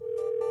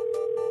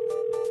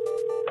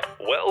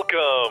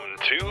Welcome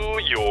to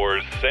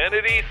your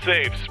Sanity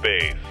Safe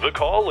Space, the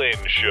call-in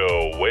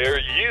show where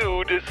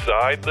you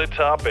decide the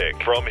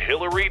topic. From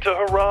Hillary to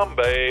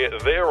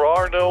Harambe, there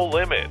are no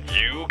limits.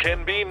 You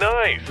can be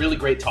nice. Really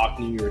great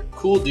talking to you. You're a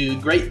cool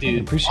dude, great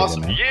dude. Appreciate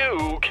awesome. it, man.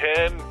 You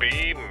can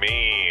be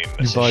mean.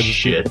 You buy the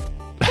shit.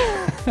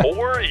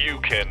 Or you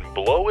can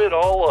blow it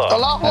all up.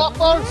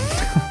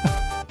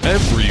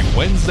 Every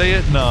Wednesday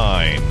at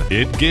 9,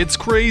 it gets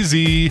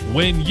crazy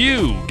when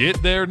you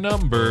get their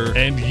number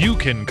and you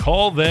can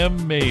call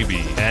them maybe.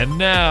 And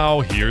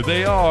now, here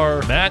they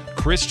are, Matt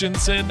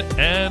Christensen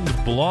and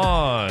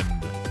Blonde.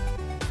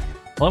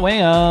 Hello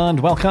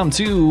and welcome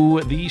to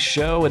the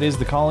show. It is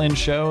the call-in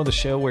show, the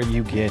show where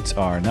you get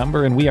our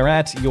number. And we are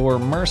at your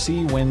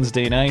mercy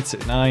Wednesday nights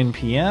at 9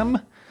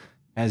 p.m.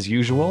 as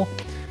usual.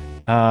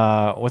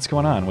 What's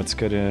going on? What's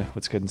good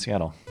in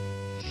Seattle?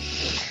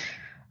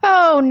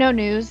 Oh, no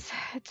news.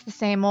 It's the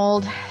same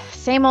old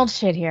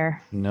shit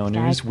here. No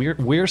news.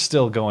 We're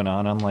still going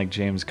on, unlike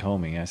James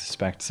Comey. I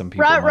suspect some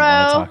people might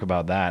want to talk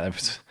about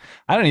that.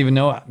 I don't even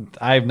know.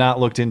 I've not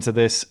looked into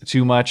this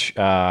too much,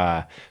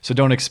 so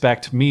don't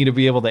expect me to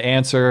be able to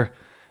answer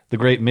the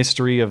great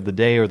mystery of the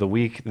day or the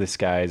week. This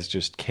guy's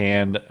just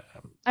canned.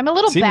 I'm a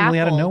little seemingly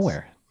baffled. Out of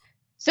nowhere.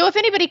 So if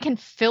anybody can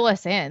fill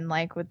us in,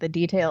 like with the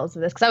details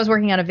of this, because I was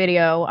working on a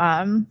video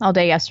all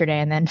day yesterday,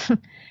 and then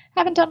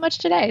haven't done much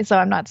today, so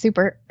I'm not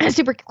super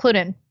clued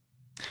in.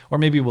 Or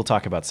maybe we'll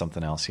talk about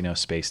something else,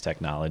 space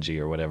technology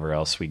or whatever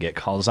else we get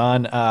calls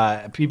on.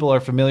 People are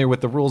familiar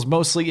with the rules.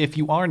 Mostly, if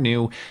you are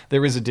new,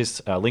 there is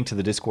a link to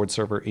the Discord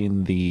server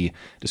in the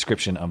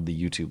description of the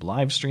YouTube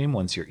live stream.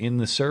 Once you're in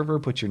the server,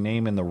 put your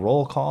name in the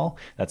roll call.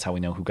 That's how we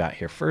know who got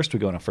here first. We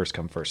go on a first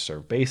come, first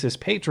serve basis.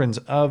 Patrons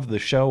of the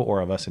show or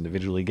of us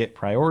individually get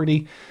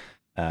priority.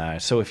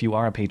 So if you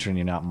are a patron,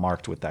 you're not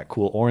marked with that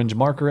cool orange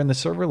marker in the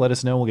server, let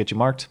us know. We'll get you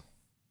marked.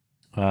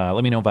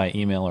 Let me know by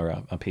email or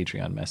a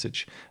Patreon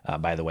message.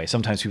 By the way,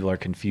 sometimes people are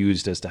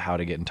confused as to how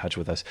to get in touch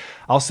with us.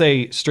 I'll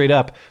say straight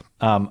up,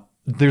 as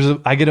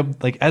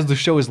the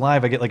show is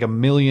live, I get like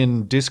 1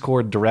 million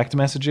Discord direct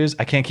messages.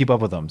 I can't keep up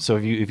with them. So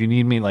if you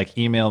need me, like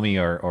email me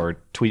or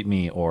tweet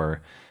me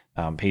or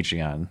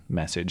Patreon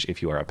message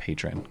if you are a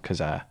patron, because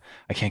I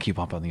can't keep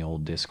up on the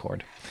old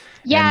Discord.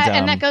 Yeah,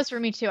 and that goes for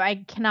me too.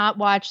 I cannot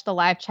watch the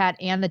live chat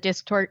and the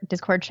Discord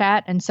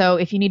chat, and so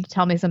if you need to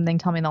tell me something,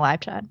 tell me in the live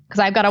chat, because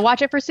I've got to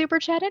watch it for Super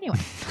Chat anyway.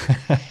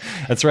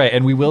 That's right,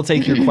 and we will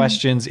take your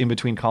questions in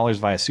between callers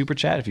via Super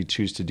Chat if you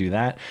choose to do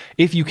that.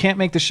 If you can't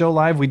make the show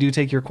live, we do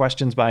take your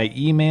questions by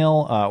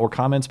email or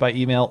comments by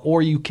email,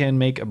 or you can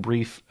make a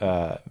brief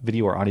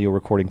video or audio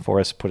recording for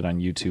us, put it on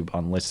YouTube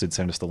unlisted,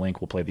 send us the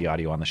link, we'll play the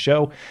audio on the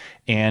show,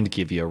 and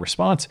give you a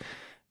response.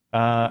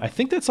 I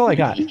think that's all I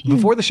got.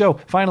 Before the show,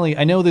 finally,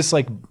 I know this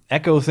like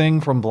echo thing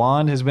from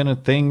Blonde has been a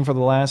thing for the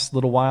last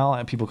little while,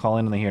 and people call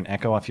in and they hear an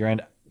echo off your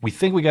end. We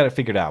think we got it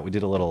figured out. We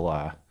did a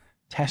little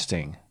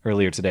testing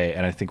earlier today,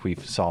 and I think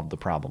we've solved the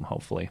problem,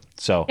 hopefully.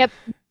 So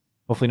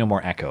Hopefully no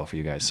more echo for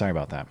you guys. Sorry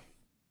about that.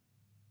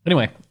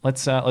 Anyway,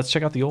 let's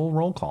check out the old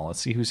roll call. Let's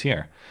see who's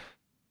here.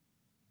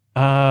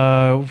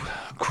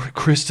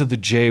 Krista the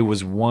J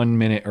was 1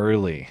 minute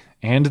early,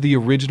 and the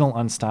original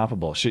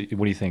Unstoppable. What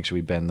do you think? Should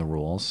we bend the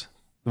rules?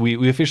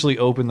 We officially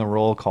opened the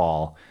roll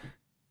call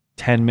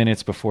 10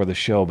 minutes before the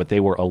show, but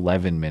they were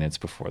 11 minutes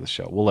before the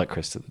show. We'll let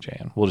Krista the J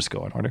in. We'll just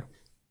go in order.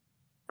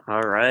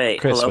 All right.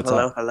 Chris,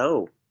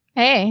 Hello.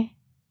 Hey.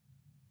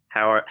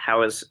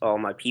 How is all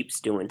my peeps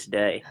doing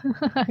today?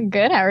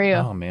 Good. How are you?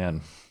 Oh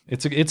man,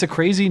 it's a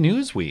crazy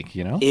news week,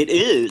 It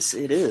is,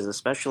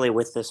 especially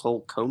with this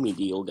whole Comey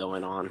deal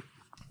going on.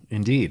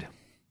 Indeed.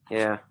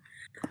 Yeah.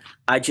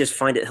 I just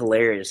find it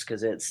hilarious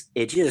because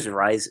it just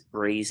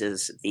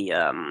raises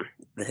the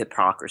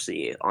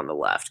hypocrisy on the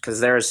left, because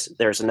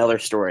there's another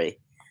story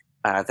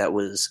that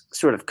was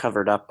sort of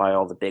covered up by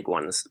all the big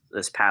ones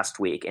this past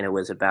week, and it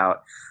was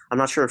about, I'm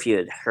not sure if you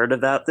had heard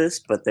about this,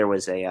 but there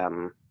was a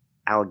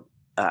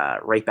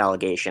rape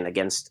allegation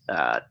against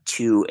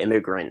 2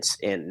 immigrants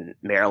in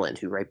Maryland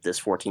who raped this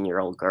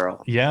 14-year-old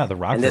girl. Yeah, the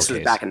Rockville and this was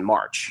case. back in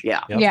March.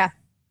 Yeah. Yep. Yeah.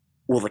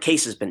 Well, the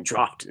case has been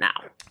dropped now.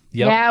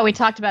 Yep. Yeah, we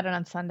talked about it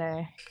on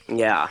Sunday.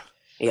 Yeah.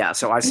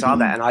 So I saw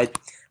that, and I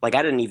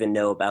didn't even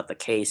know about the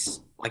case.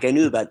 Like, I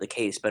knew about the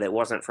case, but it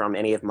wasn't from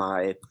any of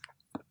my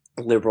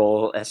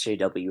liberal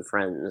SJW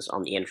friends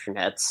on the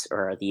internets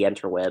or the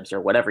interwebs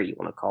or whatever you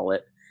want to call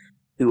it,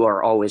 who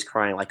are always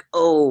crying like,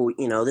 oh,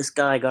 this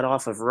guy got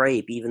off of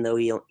rape even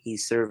though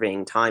he's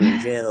serving time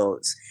in jail.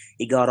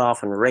 He got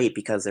off on rape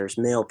because there's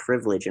male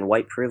privilege and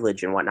white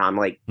privilege and whatnot. I'm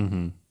like,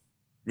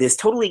 This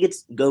totally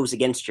goes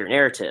against your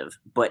narrative,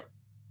 but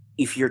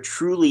if you're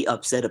truly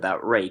upset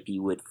about rape,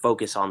 you would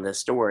focus on this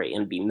story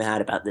and be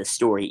mad about this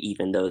story,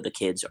 even though the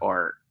kids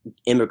are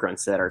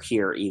immigrants that are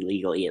here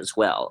illegally as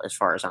well, as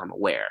far as I'm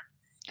aware.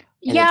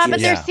 Yeah, but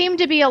there seemed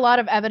to be a lot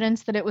of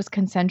evidence that it was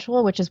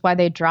consensual, which is why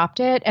they dropped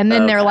it. And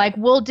then they're like,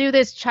 we'll do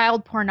this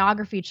child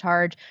pornography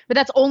charge. But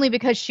that's only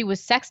because she was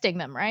sexting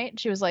them, right?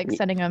 She was like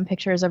sending them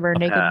pictures of her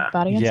naked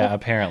body and stuff.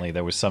 Apparently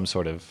there was some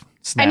sort of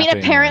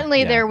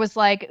apparently there was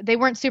like, they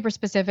weren't super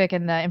specific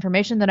in the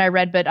information that I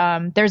read, but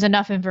there's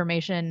enough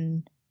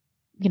information,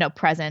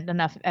 present,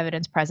 enough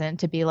evidence present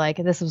to be like,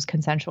 this was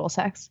consensual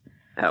sex.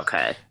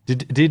 Okay.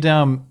 Did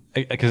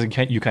because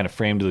you kind of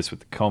framed this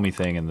with the Comey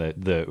thing and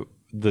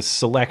the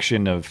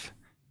selection of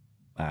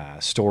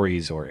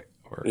stories or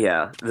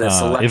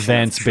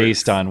events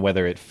based on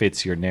whether it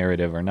fits your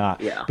narrative or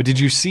not. Yeah. But did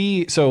you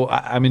see? So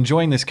I'm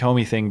enjoying this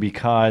Comey thing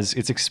because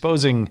it's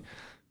exposing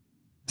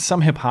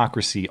some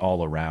hypocrisy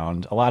all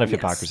around. A lot of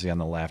hypocrisy on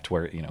the left,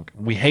 where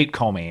we hate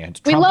Comey and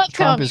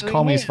Trump is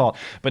Comey's fault.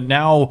 But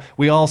now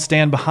we all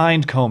stand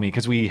behind Comey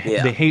because they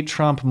hate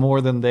Trump more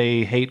than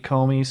they hate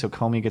Comey. So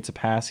Comey gets a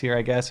pass here,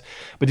 I guess.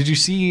 But did you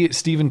see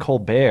Stephen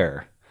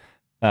Colbert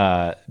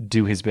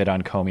do his bit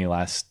on Comey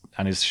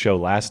on his show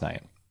last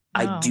night?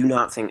 I do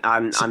not think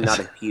I'm not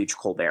a huge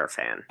Colbert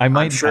fan.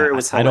 I'm sure it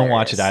was hilarious. I don't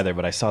watch it either,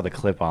 but I saw the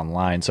clip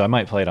online, so I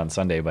might play it on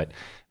Sunday. But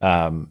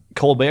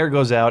Colbert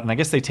goes out, and I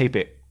guess they tape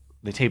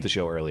the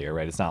show earlier,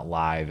 right? It's not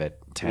live at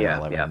 10 or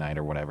 11 at night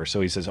or whatever.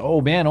 So he says, "Oh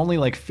man, only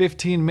like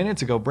 15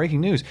 minutes ago,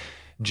 breaking news.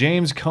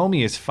 James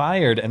Comey is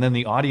fired," and then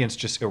the audience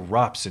just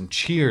erupts and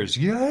cheers.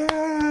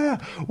 Yeah,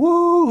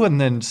 woo! And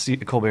then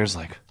Colbert's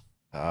like,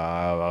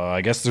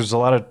 I guess there's a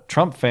lot of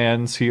Trump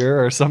fans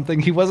here or something.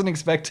 He wasn't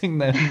expecting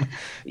them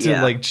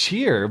to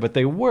cheer, but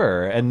they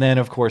were. And then,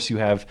 of course, you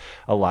have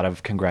a lot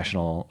of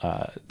congressional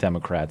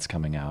Democrats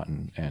coming out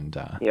and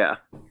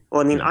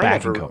Well, I mean,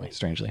 backing Comey,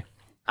 strangely.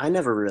 I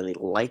never really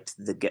liked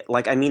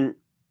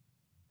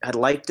I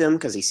liked him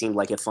because he seemed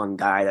like a fun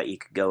guy that you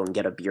could go and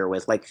get a beer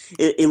with. Like,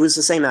 it was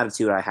the same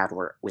attitude I had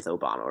with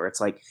Obama, where it's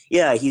like,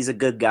 yeah, he's a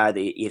good guy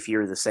that if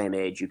you're the same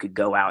age, you could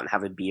go out and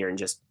have a beer and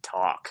just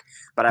talk.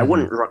 But I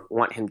wouldn't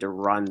want him to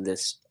run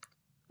this,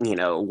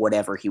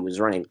 whatever he was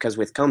running. Because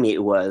with Comey,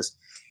 it was,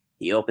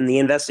 he opened the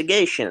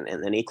investigation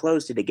and then he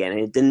closed it again. And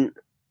it didn't,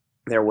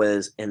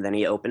 and then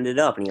he opened it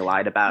up and he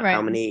lied about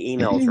how many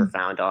emails were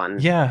found on.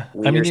 Yeah.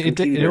 I mean,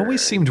 it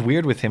always seemed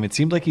weird with him. It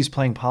seemed like he's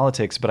playing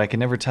politics, but I can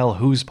never tell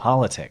whose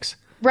politics.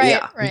 Right.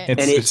 Yeah. Right.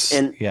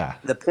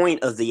 The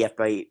point of the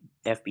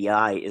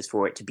FBI is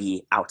for it to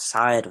be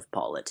outside of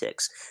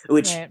politics,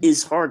 which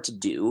is hard to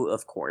do,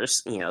 of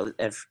course.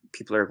 If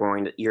people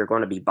you're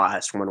going to be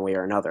biased one way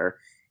or another,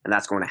 and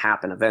that's going to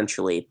happen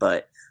eventually.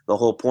 But the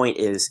whole point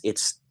is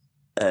it's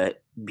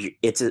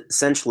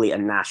essentially a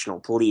national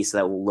police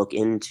that will look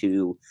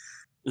into,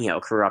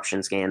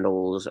 corruption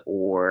scandals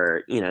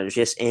or,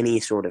 just any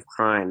sort of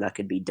crime that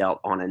could be dealt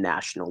on a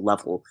national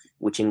level,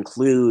 which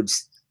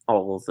includes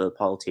all of the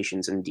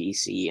politicians in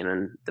DC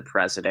and the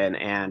president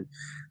and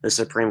the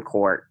Supreme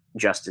Court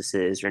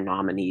justices or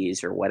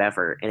nominees or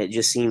whatever. And it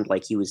just seemed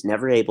like he was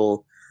never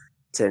able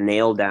to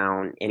nail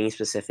down any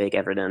specific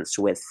evidence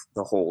with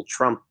the whole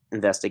Trump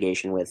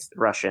investigation with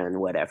Russia and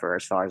whatever,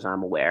 as far as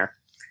I'm aware.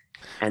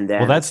 And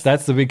then, that's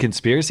the big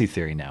conspiracy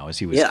theory now, is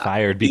he was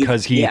fired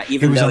because he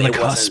was on the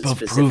cusp of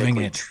proving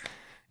it.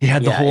 He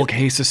had the whole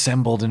case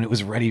assembled and it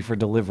was ready for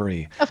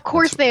delivery. Of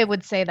course they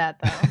would say that,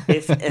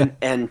 though.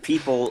 and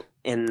people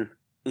in,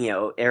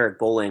 Eric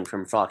Bolling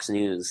from Fox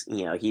News,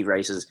 he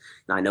raises,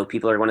 and I know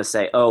people are going to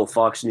say, oh,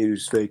 Fox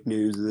News, fake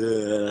news.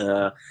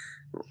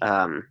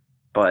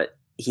 But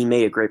he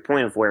made a great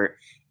point of where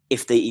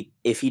if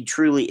he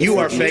truly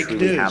fake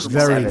news,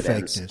 very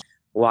fake news,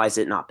 why has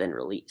it not been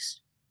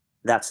released?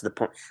 That's the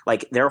point.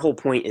 Like, their whole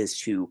point is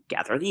to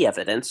gather the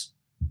evidence,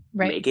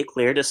 make it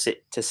clear to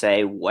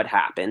say what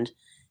happened,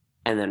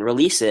 and then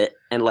release it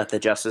and let the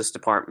Justice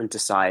Department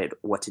decide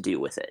what to do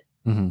with it.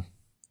 Mm-hmm.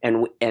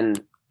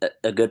 And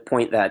a good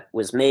point that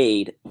was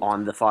made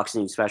on the Fox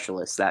News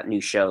Specialist, that new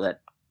show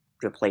that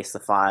replaced The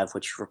Five,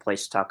 which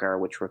replaced Tucker,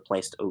 which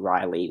replaced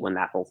O'Reilly when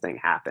that whole thing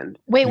happened.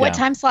 Wait, what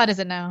time slot is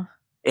it now?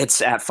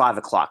 It's at 5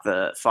 o'clock.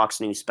 The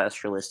Fox News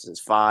Specialist is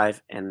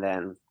 5, and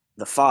then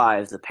the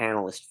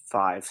panelist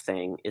 5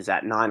 thing is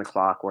at 9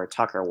 o'clock where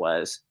Tucker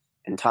was,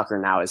 and Tucker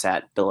now is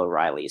at Bill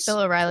O'Reilly's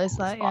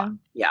slot,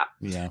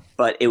 yeah.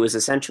 But he was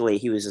essentially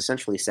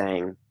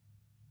saying,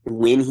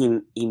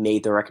 when he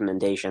made the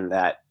recommendation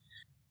that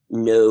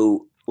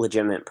no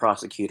legitimate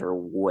prosecutor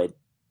would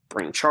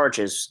bring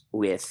charges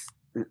with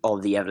all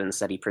the evidence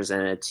that he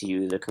presented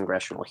to the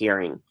congressional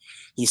hearing,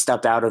 he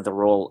stepped out of the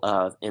role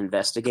of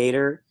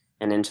investigator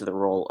and into the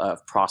role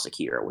of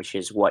prosecutor, which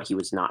is what he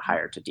was not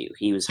hired to do.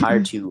 He was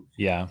hired to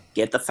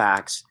get the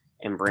facts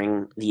and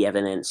bring the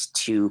evidence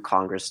to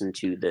Congress and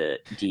to the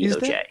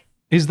DOJ.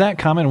 Is that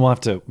common? We'll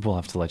have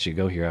to let you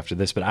go here after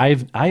this, but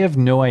I have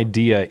no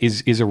idea.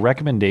 Is a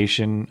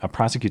recommendation, a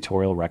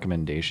prosecutorial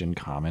recommendation,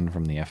 common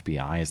from the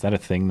FBI? Is that a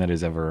thing that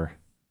is ever?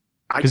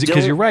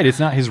 Because you're right,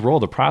 it's not his role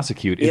to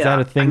prosecute. Is that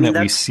a thing that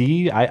we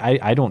see?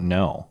 I don't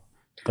know.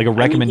 Like a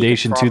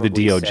recommendation to the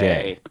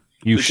DOJ.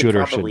 You should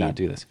or should not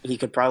do this. He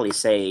could probably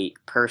say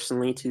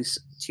personally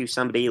to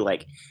somebody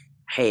like,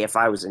 hey, if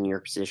I was in your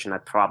position, I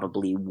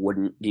probably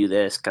wouldn't do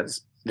this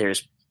because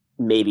there's,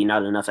 maybe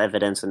not enough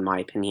evidence in my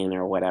opinion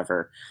or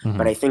whatever. Mhm.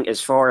 But I think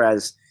as far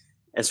as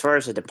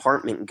the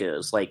department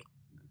goes, like,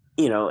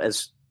 you know,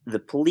 as the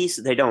police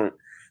don't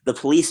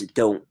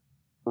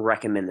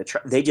recommend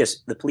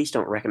the police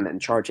don't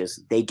recommend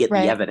charges. They get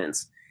Right. the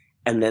evidence,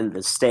 and then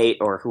the state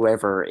or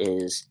whoever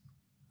is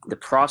the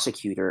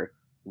prosecutor,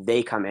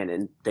 they come in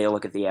and they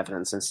look at the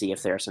evidence and see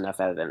if there's enough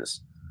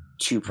evidence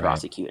to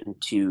prosecute and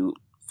to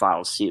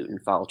file suit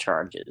and file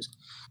charges.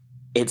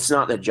 It's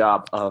not the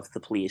job of the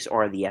police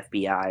or the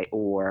FBI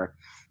or,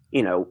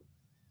 you know,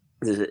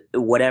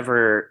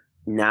 whatever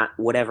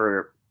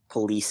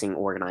policing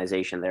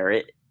organization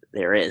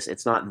there is.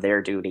 It's not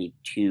their duty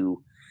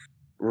to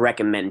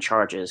recommend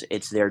charges.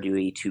 It's their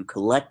duty to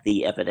collect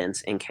the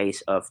evidence in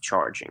case of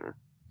charging.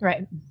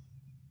 Right.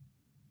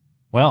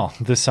 Well,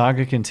 the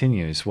saga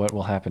continues. What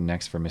will happen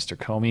next for Mr.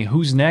 Comey?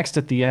 Who's next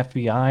at the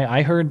FBI?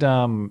 I heard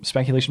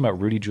speculation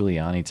about Rudy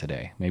Giuliani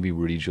today. Maybe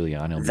Rudy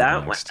Giuliani will be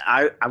next.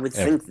 I would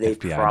think they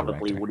FBI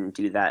probably director. wouldn't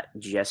do that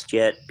just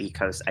yet,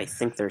 because I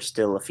think there's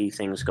still a few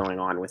things going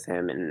on with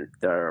him and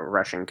the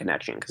Russian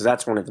connection, because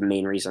that's one of the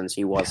main reasons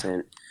he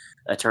wasn't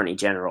Attorney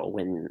General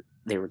when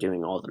they were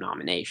doing all the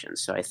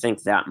nominations. So I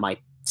think that might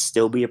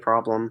still be a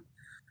problem.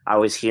 I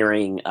was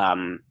hearing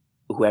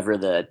whoever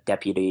the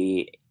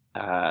deputy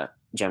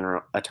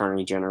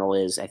Attorney General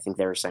is, I think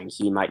they were saying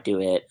he might do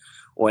it,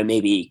 or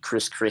maybe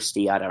Chris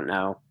Christie. I don't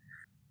know.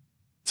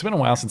 It's been a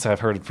while since I've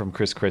heard from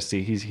Chris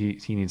Christie. He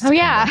needs to Oh come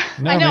yeah, back.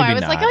 No, I know. I maybe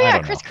was not. like, oh I yeah,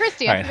 don't Chris know.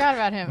 Christie. All I right. forgot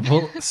about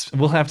him.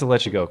 We'll have to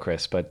let you go,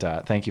 Chris, but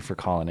thank you for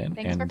calling in.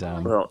 Thanks for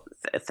calling. Well,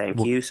 thank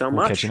you so much.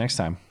 We'll catch you next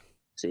time.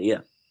 See ya.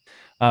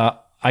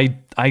 I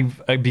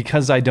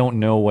because I don't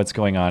know what's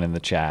going on in the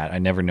chat, I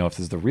never know if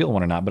this is the real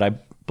one or not, but I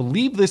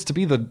believe this to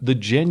be the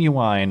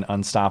genuine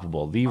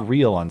Unstoppable, the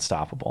real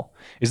Unstoppable.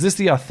 Is this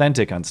the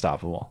authentic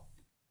Unstoppable?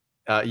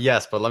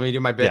 Yes, but let me do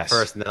my bit Yes.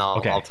 first, and then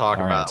I'll talk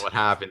All about right. what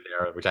happened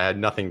there, which I had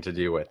nothing to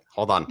do with.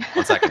 Hold on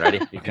 1 second. Ready?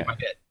 You Okay.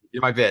 do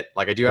my bit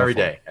like I do Go every for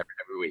day, it.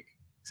 every week,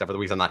 except for the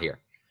weeks I'm not here.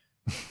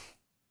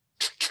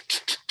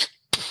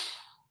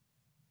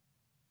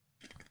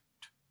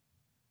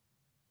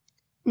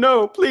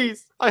 No,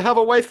 please. I have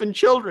a wife and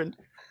children.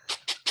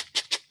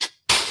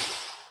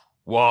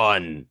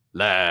 One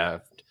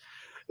left.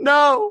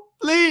 No,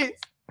 please.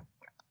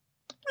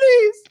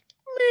 Please.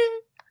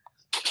 Me.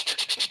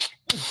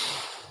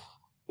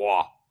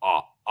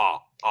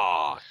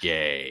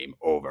 Game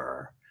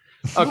over.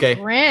 Okay.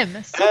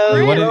 Grim. So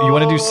You grim.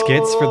 want to do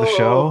skits for the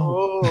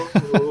show?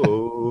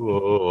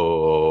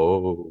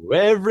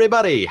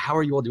 Everybody, how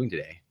are you all doing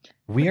today?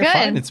 We are Good.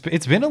 fine.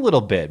 It's been a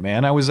little bit,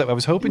 man. I was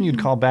hoping you'd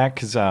call back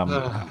because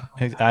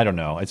I don't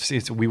know.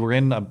 It's we were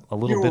in a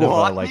little You bit of a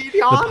want like me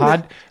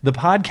on? the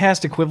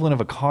podcast equivalent of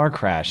a car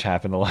crash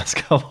happened the last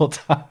couple of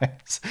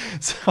times.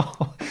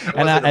 So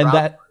and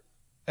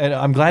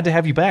I'm glad to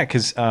have you back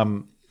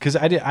because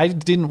I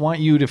didn't want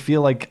you to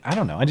feel like I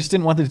don't know. I just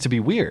didn't want it to be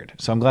weird.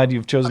 So I'm glad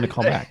you've chosen to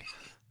call back.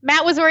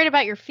 Matt was worried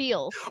about your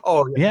feels.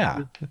 Oh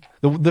Yeah,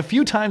 the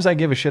few times I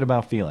give a shit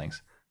about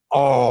feelings.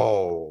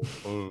 Oh.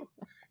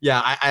 Yeah,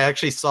 I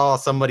actually saw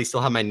somebody still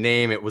have my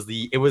name. It was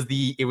the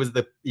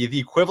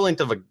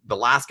equivalent of the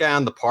last guy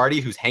on the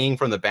party who's hanging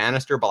from the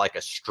banister by like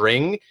a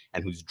string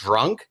and who's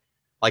drunk.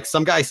 Like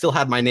some guy still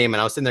had my name,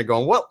 and I was sitting there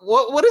going,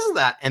 "What is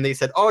that?" And they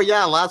said, "Oh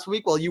yeah, last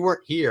week while you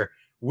weren't here,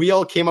 we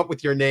all came up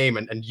with your name,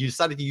 and you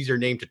decided to use your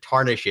name to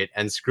tarnish it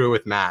and screw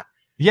with Matt."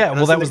 Yeah, And I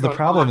well, was that sitting was there the going,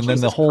 problem, "Oh, and then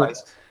the Jesus whole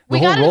Christ." the We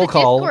whole got into roll the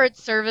call. Discord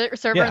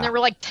server Yeah. and there were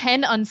like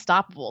 10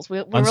 Unstoppables. We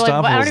were like, well, I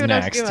don't Unstoppable's even know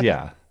what to do next, with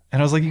yeah.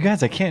 And I was like, you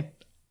guys, I can't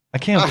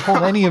pull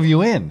any of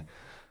you in.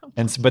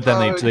 But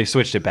then they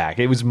switched it back.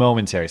 It was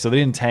momentary, so they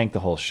didn't tank the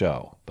whole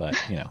show. But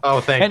you know. Oh,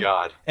 thank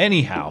God.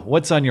 Anyhow,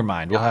 what's on your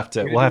mind? We'll have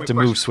to move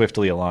question.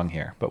 swiftly along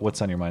here. But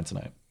what's on your mind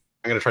tonight?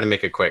 I'm going to try to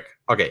make it quick.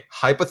 Okay,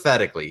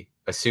 hypothetically,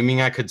 assuming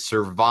I could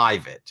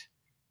survive it,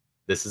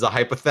 this is a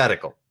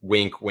hypothetical.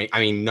 Wink, wink. I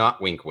mean, not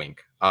wink,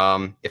 wink.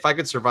 If I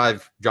could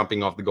survive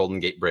jumping off the Golden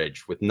Gate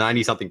Bridge with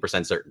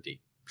 90-something% certainty,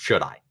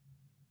 should I?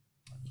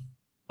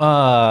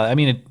 I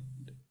mean,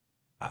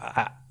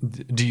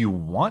 do you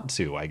want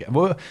to? I guess.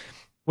 Well,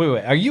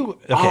 wait. Are you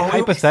okay?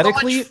 Hypothetically,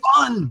 it would be so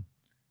much fun.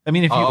 I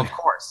mean, if you, Of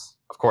course,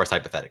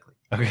 hypothetically.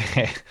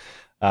 okay.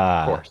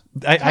 Of course,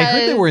 I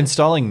heard they were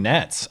installing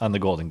nets on the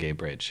Golden Gate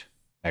Bridge.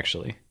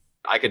 Actually,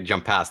 I could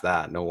jump past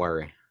that. No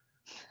worry.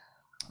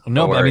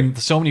 no, Don't but I worry. mean,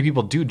 so many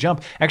people do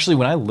jump. Actually,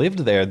 when I lived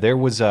there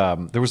was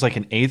like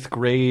an 8th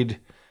grade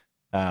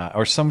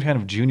or some kind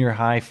of junior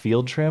high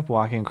field trip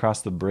walking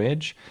across the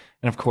bridge.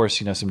 And of course,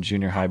 you know, some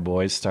junior high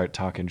boys start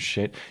talking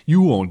shit.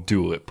 You won't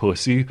do it,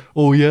 pussy.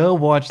 Oh yeah,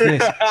 watch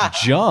this.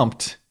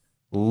 Jumped,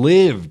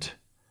 lived.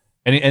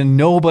 And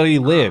nobody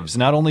lives,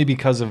 not only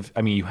because of,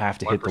 I mean, you have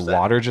to hit the 100%.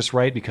 water just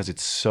right because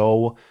it's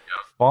so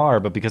far,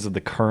 but because of the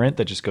current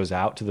that just goes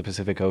out to the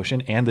Pacific Ocean,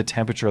 and the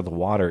temperature of the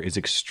water is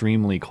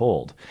extremely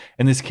cold.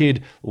 And this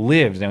kid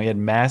lived. Now he had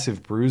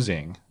massive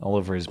bruising all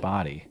over his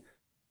body.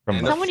 From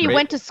And the- Someone you straight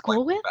went to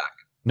school with? back.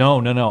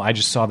 no. I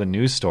just saw the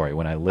news story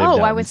when I lived Oh,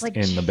 out I was like,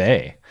 in the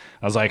Bay.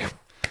 I was like,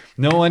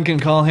 No one can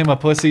call him a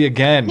pussy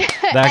again.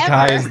 That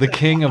guy is the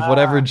king of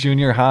whatever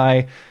junior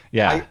high.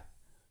 Yeah.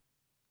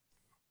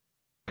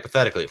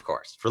 Hypothetically, of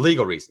course, for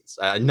legal reasons,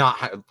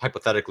 not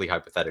hypothetically,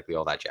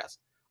 all that jazz.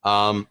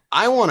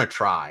 I want to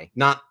try,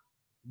 not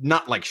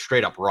like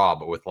straight up raw,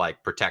 but with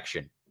like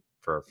protection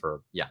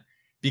for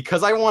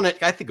because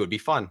I think it would be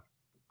fun.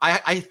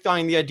 I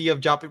find the idea of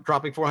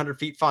dropping 400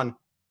 feet fun,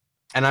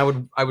 and I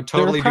would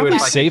totally there are do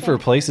it. Safer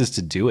places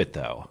to do it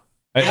though.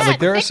 Yeah, like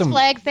there Six are some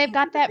Flags. They've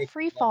got that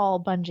free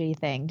fall bungee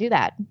thing. Do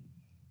that.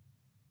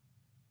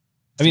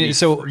 I mean,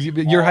 so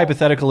your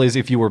hypothetical is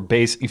if you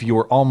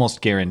were almost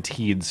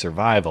guaranteed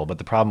survival, but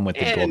the problem with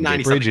the Golden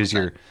Gate Bridge is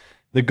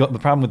the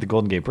problem with the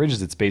Golden Gate Bridge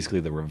is it's basically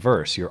the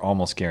reverse. You're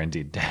almost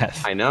guaranteed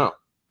death. I know.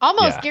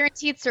 Almost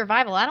guaranteed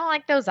survival. I don't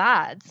like those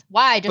odds.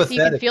 Why? Just so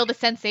you can feel the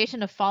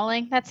sensation of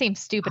falling? That seems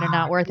stupid and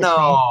not worth it.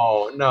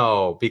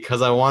 No,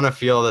 because I want to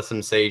feel the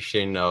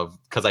sensation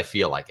because I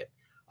feel like it.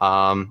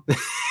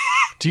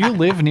 Do you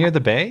live near the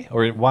bay,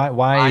 or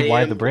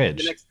why the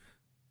bridge?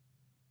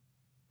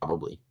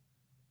 Probably.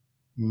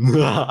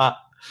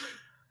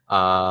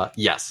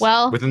 Yes.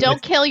 Well,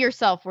 don't kill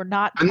yourself. I'm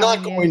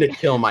not going to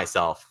kill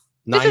myself.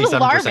 This is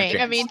alarming.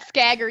 I mean,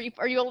 Skag, are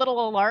you a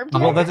little alarmed?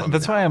 Well,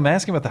 that's why I'm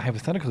asking about the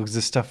hypothetical, because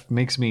this stuff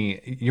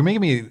you're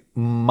making me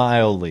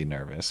mildly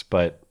nervous,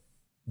 but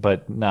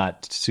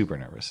not super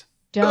nervous.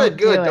 Good.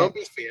 Don't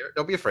be fear.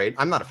 Don't be afraid.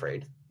 I'm not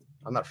afraid.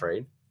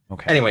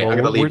 Okay. Anyway, I'm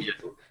going to leave you.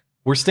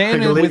 We're staying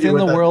within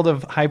the world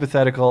of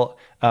hypothetical.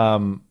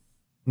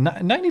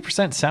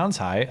 90% sounds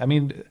high. I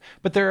mean,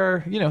 but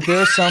there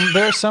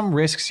are some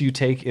risks you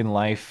take in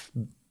life,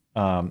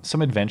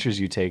 some adventures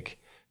you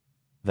take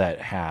that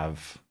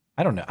have.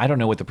 I don't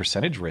know what the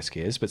percentage risk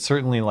is, but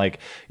certainly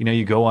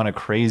you go on a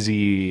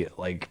crazy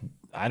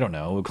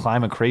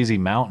climb a crazy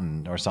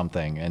mountain or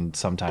something, and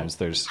sometimes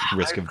there's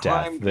risk of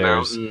death.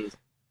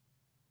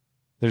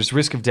 There's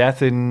risk of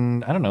death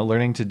in,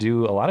 learning to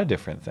do a lot of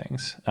different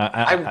things.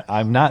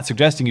 I'm not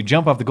suggesting you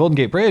jump off the Golden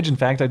Gate Bridge. In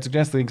fact, I'd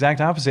suggest the exact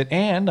opposite,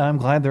 and I'm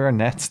glad there are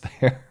nets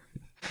there.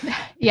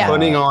 Yeah,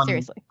 putting on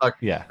seriously.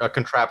 A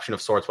contraption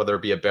of sorts, whether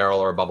it be a barrel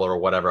or a bubble or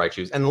whatever I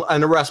choose, and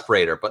a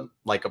respirator, but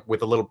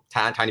with a little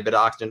tiny bit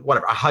of oxygen,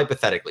 whatever.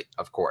 Hypothetically,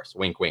 of course,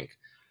 wink, wink.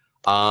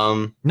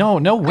 No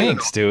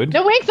winks, dude.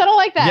 No winks. I don't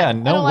like that. Yeah,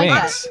 no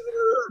winks.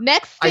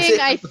 Next thing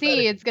I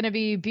see, it's going to to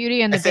be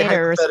Beauty and the Beast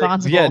are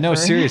responsible. Yeah, no,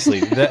 seriously.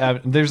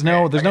 There's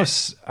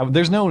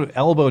no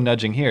elbow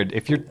nudging here.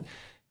 If you're,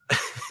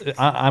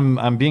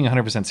 I'm being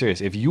 100%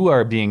 serious. If you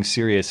are being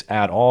serious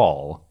at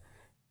all,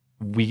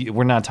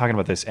 we're not talking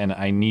about this, and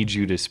I need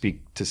you to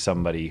speak to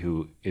somebody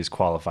who is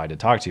qualified to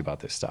talk to you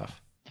about this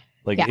stuff.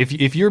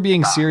 If you're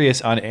being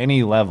serious on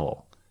any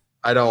level,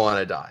 I don't want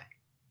to die.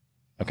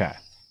 Okay.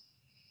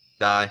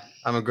 Die.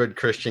 I'm a good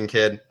Christian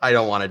kid. I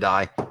don't want to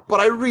die, but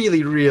I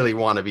really, really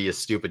want to be a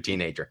stupid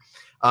teenager.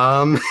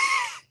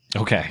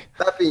 Okay.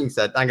 That being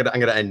said, I'm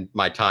gonna end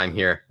my time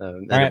here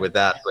with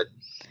that.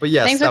 But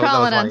yes. Thanks for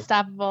calling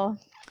Unstoppable.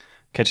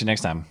 Catch you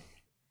next time.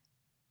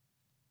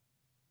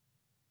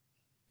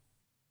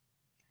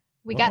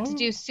 We got to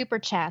do super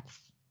chats.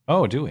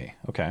 Oh, do we?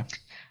 Okay.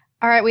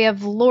 All right, we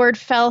have Lord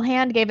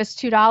Fellhand gave us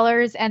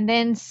 $2, and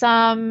then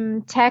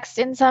some text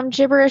in some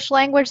gibberish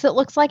language that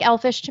looks like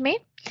Elfish to me.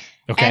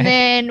 Okay. And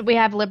then we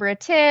have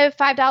Liberative,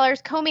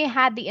 $5. Comey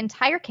had the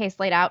entire case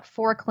laid out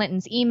for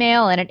Clinton's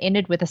email, and it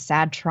ended with a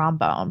sad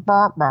trombone.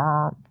 Burp,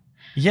 burp.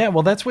 Yeah,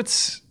 well, that's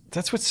what's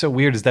so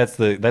weird is that's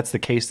the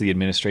case the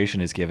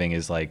administration is giving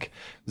is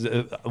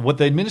what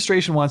the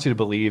administration wants you to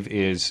believe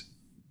is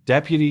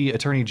Deputy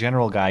Attorney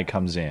General guy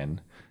comes in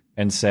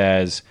and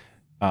says,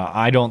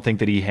 I don't think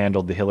that he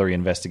handled the Hillary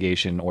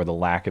investigation or the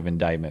lack of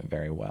indictment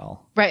very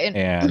well. Right.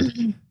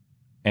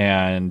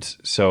 And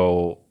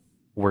so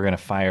we're going to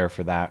fire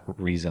for that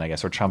reason, I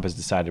guess, or Trump has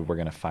decided we're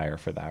going to fire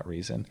for that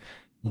reason.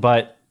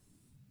 But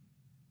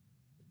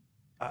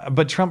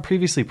Trump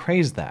previously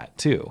praised that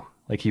too.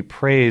 He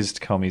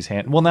praised Comey's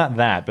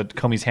but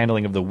Comey's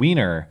handling of the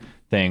Wiener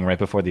thing right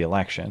before the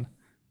election.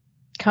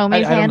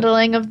 Comey's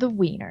handling of the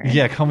Wiener.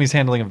 Yeah, Comey's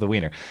handling of the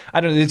Wiener. I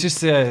don't know. It's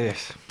just,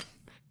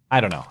 I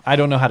don't know. I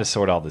don't know how to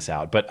sort all this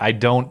out, but I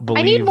don't believe.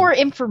 I need more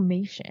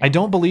information. I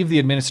don't believe the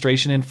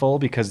administration in full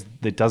because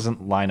it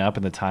doesn't line up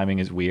and the timing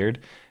is weird.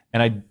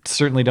 And I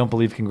certainly don't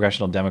believe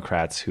congressional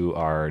Democrats who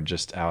are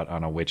just out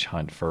on a witch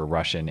hunt for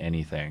Russian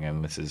anything.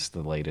 And this is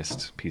the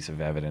latest piece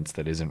of evidence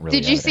that isn't really.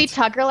 Did you see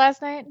Tucker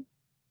last night?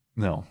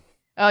 No.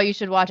 Oh, you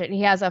should watch it.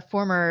 He has a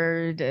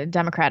former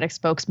Democratic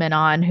spokesman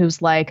on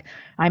who's like,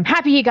 I'm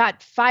happy he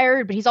got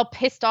fired, but he's all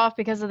pissed off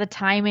because of the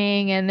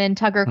timing. And then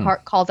Tucker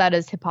calls out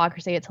his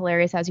hypocrisy. It's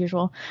hilarious as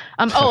usual.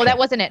 Okay. That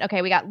wasn't it.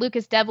 Okay, we got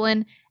Lucas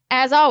Devlin,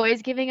 as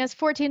always, giving us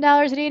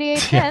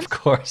 $14.88. Yeah, of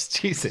course.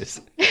 Jesus.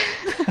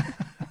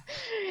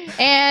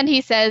 And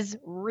he says,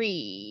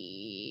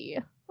 Ree.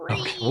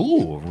 Okay.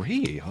 Ooh,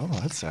 Ree. Oh,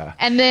 that's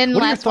And then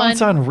what are your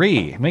thoughts on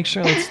Ree? Make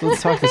sure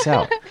let's talk this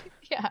out.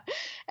 Yeah.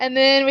 And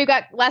then we've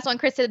got last one,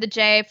 Chris to the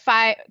J,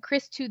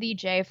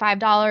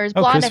 $5.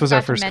 Oh, Chris was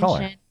our first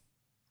caller.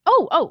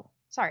 Oh,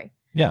 sorry.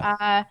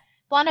 Yeah.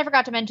 Blonde, I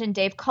forgot to mention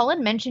Dave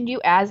Cullen mentioned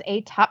you as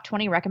a top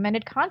 20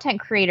 recommended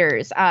content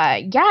creators.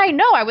 Yeah, I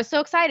know. I was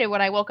so excited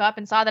when I woke up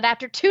and saw that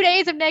after 2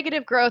 days of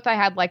negative growth, I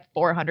had like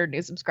 400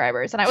 new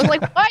subscribers. And I was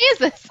like, why is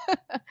this?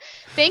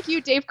 Thank you,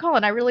 Dave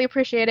Cullen. I really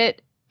appreciate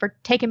it for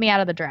taking me out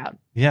of the drought.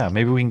 Yeah,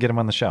 maybe we can get him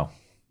on the show.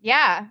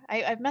 Yeah,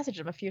 I've messaged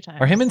him a few times.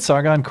 Are him and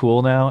Sargon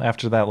cool now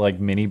after that like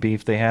mini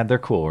beef they had? They're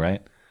cool,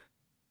 right?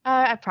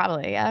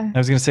 Probably, yeah. I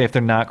was gonna say if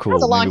they're not cool, that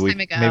was a long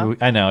time ago.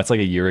 I know it's like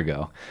a year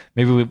ago.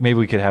 Maybe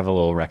we could have a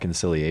little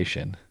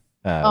reconciliation.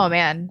 Oh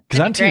man, because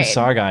I'm Team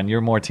Sargon,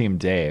 you're more Team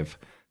Dave.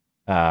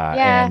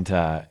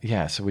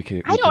 Yeah, so we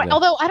could.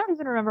 Although I don't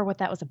even remember what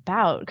that was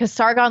about because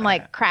Sargon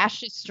like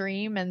crashed his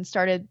stream and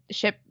started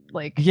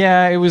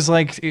Yeah, it was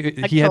like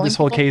he had this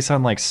whole case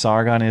on like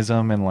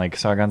Sargonism and like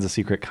Sargon's a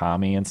secret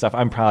commie and stuff.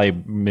 I'm probably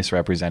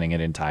misrepresenting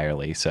it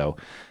entirely, so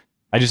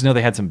I just know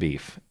they had some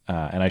beef,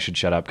 and I should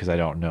shut up because I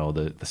don't know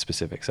the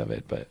specifics of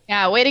it. But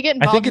yeah, way to get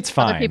involved. I think it's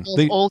fine. Other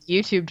people's old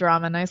YouTube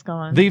drama. Nice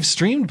going. They've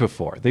streamed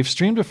before,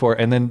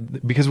 and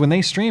then because when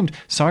they streamed,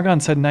 Sargon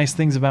said nice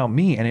things about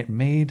me, and it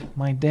made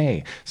my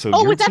day. So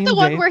was that the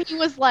one where he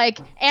was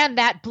like, "And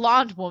that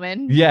blonde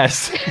woman"?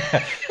 Yes.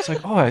 It's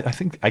like, I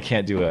think I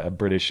can't do a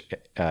British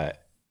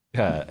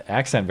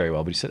accent very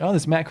well, but he said, "Oh,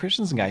 this Matt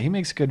Christensen guy, he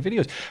makes good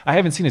videos." I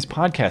haven't seen his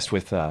podcast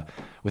with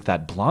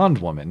that blonde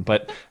woman,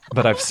 but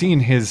I've seen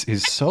his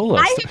solo.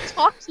 I have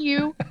talked to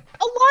you a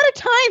lot of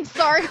times.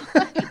 Sorry.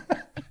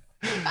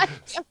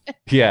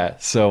 Yeah.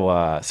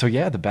 So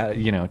yeah,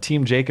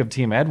 Team Jacob,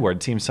 Team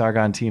Edward, Team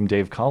Sargon, Team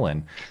Dave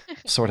Cullen,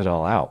 sort it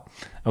all out.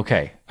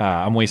 Okay,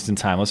 I'm wasting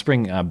time. Let's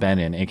bring Ben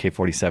in.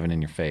 AK-47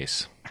 in your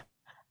face,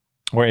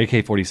 or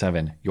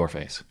AK-47 your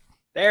face.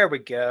 There we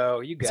go.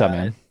 You got What's up,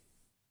 man?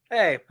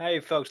 Hey, how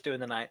you folks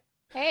doing tonight?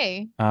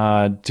 Hey.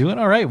 Doing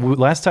all right.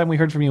 Last time we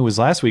heard from you was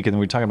last week, and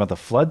we were talking about the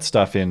flood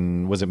stuff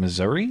was it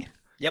Missouri?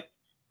 Yep.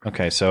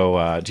 Okay,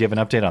 so do you have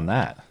an update on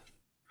that?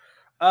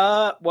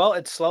 Well,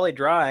 it's slowly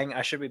drying.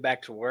 I should be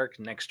back to work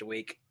next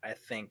week, I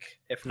think.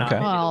 If not,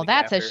 okay. Well,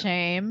 that's after. A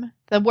shame.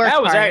 The worst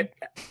part.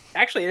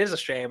 Actually, it is a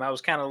shame. I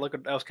was kind of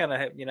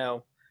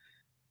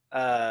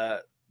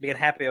being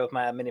happy with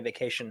my mini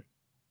vacation.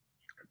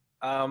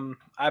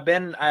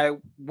 I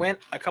went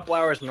a couple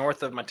hours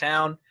north of my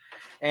town,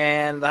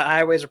 and the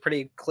highways are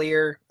pretty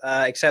clear,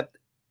 except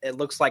it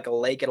looks like a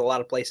lake at a lot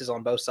of places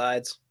on both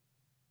sides.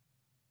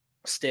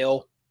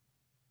 Still,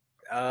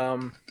 a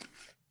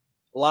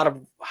lot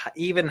of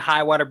even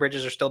high water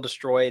bridges are still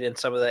destroyed in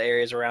some of the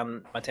areas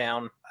around my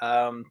town.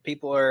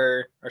 People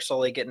are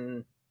slowly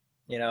getting,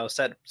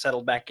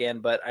 settled back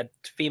in, but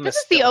FEMA. This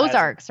is the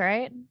Ozarks,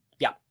 right?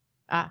 Yeah.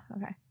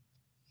 Okay.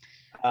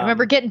 I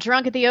remember getting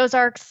drunk at the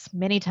Ozarks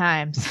many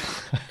times.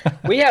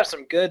 We have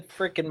some good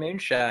freaking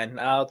moonshine,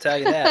 I'll tell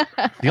you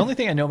that. The only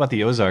thing I know about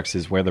the Ozarks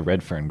is where the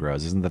red fern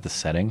grows. Isn't that the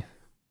setting?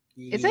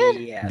 Is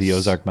it? Yes. The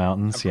Ozark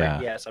Mountains,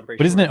 Yes, I'm pretty sure.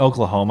 But isn't it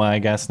Oklahoma, I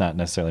guess, not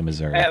necessarily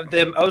Missouri?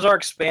 The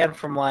Ozarks span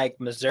from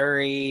like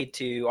Missouri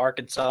to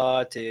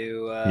Arkansas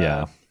to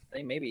I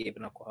think maybe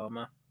even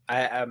Oklahoma.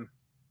 I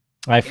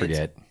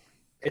forget.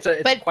 It's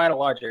quite a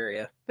large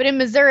area. But in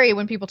Missouri,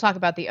 when people talk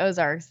about the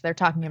Ozarks, they're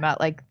talking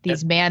about like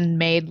these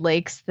man-made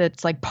lakes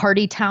that's like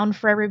party town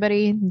for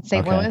everybody in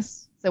St.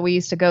 Louis. So we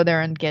used to go there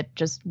and get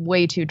just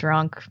way too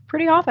drunk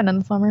pretty often in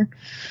the summer.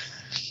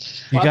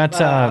 You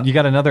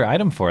got another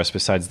item for us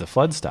besides the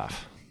flood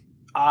stuff.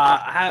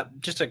 I have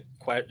just a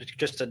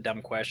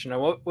dumb question.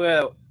 What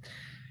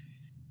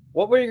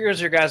were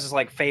your guys'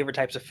 like favorite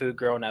types of food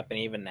growing up and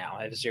even now?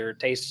 Has your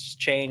tastes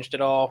changed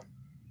at all?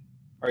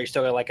 Or are you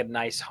still got like a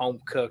nice home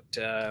cooked?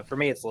 For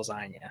me, it's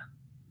lasagna.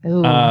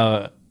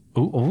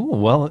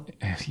 Well,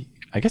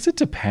 I guess it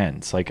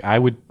depends. Like I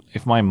would,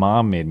 if my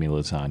mom made me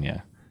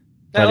lasagna.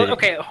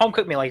 Home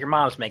cooked meal like your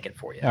mom's making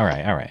for you. All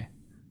right.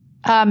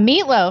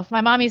 Meatloaf.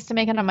 My mom used to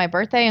make it on my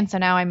birthday, and so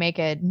now I make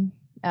it,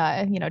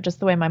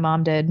 just the way my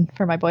mom did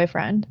for my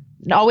boyfriend.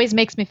 It always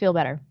makes me feel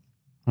better.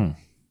 I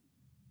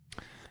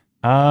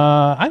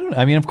don't know.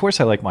 I mean, of course,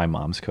 I like my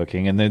mom's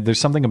cooking, and there's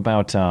something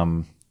about.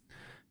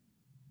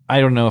 I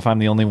don't know if I'm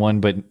the only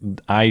one, but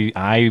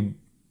I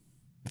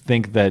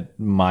think that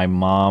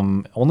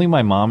only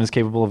my mom is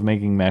capable of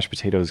making mashed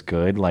potatoes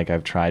good. Like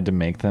I've tried to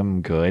make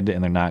them good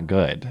and they're not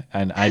good.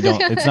 And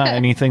it's not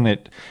anything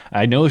that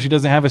I know she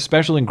doesn't have a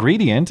special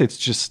ingredient. It's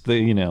just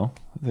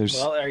there's.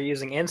 Well, are you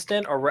using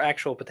instant or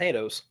actual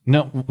potatoes?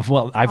 No.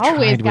 Well, I've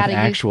tried with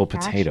actual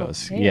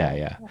potatoes.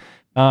 Yeah.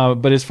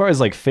 But as far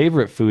as like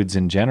favorite foods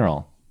in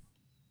general,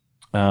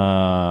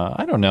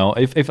 I don't know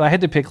if I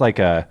had to pick like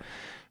a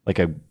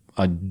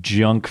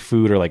junk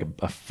food or like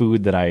a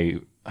food that I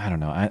don't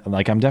know.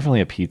 I'm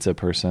definitely a pizza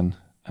person.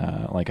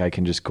 Like I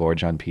can just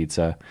gorge on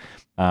pizza.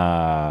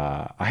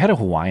 I had a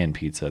Hawaiian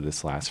pizza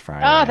this last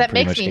Friday. Oh, that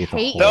makes me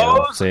hate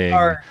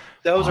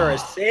those are a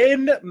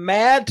sin,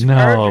 Matt.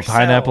 No,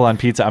 pineapple on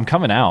pizza. I'm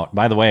coming out.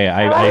 By the way,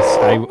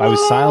 I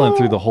was silent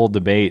through the whole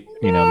debate,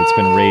 that's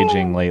been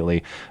raging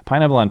lately.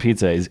 Pineapple on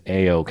pizza is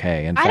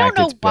A-okay. In fact,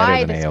 it's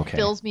better than A-okay. I don't know why this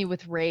fills me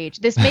with rage.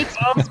 This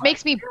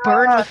makes me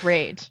burn with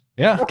rage.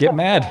 Yeah, get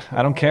mad.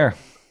 I don't care.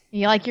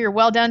 You like your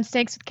well done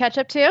steaks with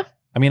ketchup too?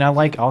 I mean, I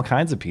like all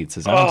kinds of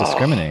pizzas. I don't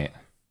discriminate.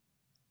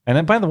 And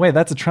then, by the way,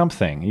 that's a Trump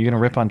thing. Are you going to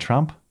rip on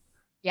Trump?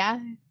 Yeah.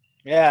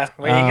 Yeah.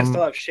 Well, you can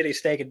still have shitty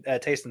steak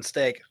and tasting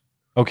steak.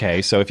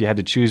 Okay, so if you had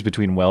to choose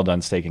between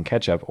well-done steak and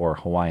ketchup or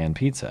Hawaiian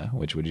pizza,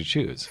 which would you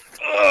choose?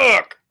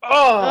 Fuck!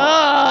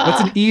 Oh!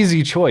 That's an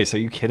easy choice. Are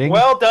you kidding?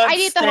 Well done I'd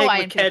eat the steak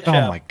Hawaiian with ketchup.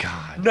 Oh my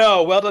god.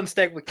 No, well done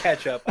steak with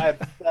ketchup. I've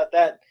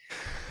that.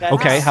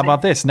 Okay, how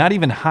about this? Not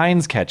even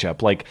Heinz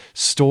ketchup, like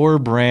store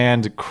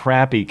brand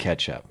crappy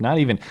ketchup. Not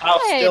even. I'll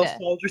still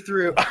soldier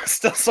through.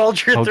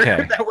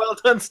 Through that well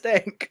done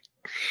steak.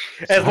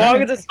 As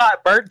long as it's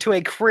not burnt to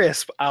a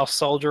crisp, I'll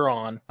soldier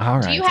on. All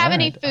right. Do you have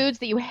any foods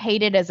that you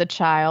hated as a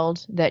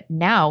child that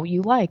now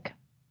you like?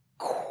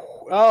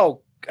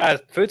 Oh,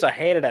 foods I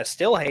hated, I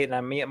still hate, and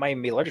I might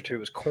even be allergic to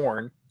was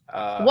corn.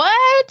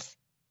 What?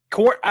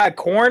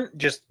 Corn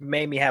just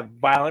made me have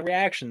violent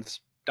reactions.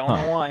 Don't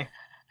know why.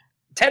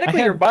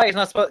 Technically, your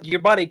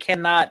body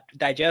cannot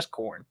digest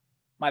corn.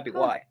 Might be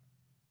why.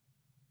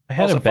 I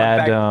had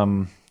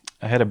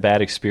a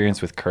bad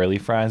experience with curly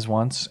fries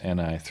once, and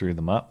I threw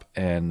them up,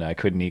 and I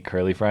couldn't eat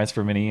curly fries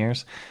for many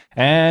years.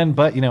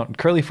 But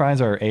curly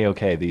fries are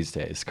a-okay these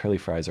days. Curly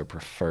fries are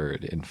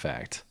preferred, in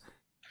fact.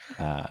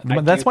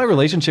 That's my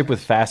relationship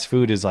with fast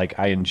food. Is like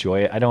I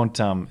enjoy it. I don't.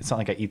 It's not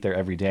like I eat there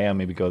every day. I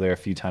maybe go there a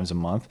few times a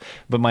month.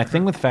 But my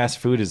thing with fast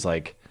food is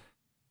like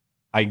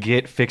I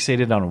get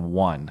fixated on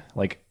one.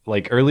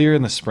 Like earlier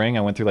in the spring,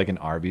 I went through like an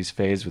Arby's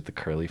phase with the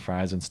curly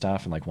fries and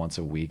stuff, and like once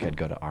a week I'd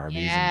go to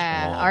Arby's.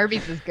 Yeah,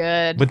 Arby's is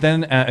good. But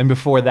then, and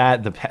before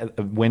that,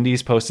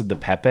 Wendy's posted the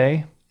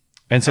Pepe,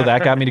 and so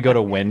that got me to go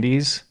to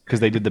Wendy's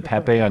because they did the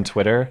Pepe on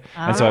Twitter,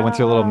 and so I went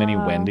through a little mini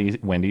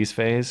Wendy's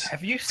phase.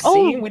 Have you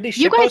seen Wendy's?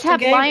 You guys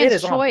have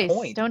Lion's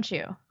Choice, don't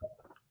you?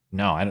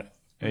 No, I don't.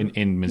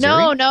 In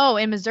Missouri? No,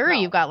 in Missouri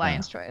you've got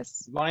Lion's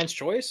Choice. Lion's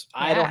Choice?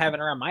 I don't have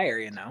it around my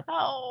area now.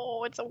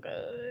 Oh, it's so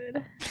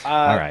good.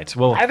 All right.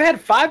 Well, I've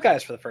had Five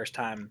Guys for the first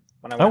time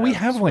when I went. Oh, we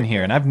have one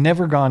here, and I've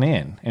never gone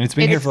in, and it's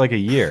been here for like a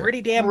year.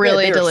 Pretty damn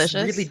really good.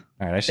 Delicious.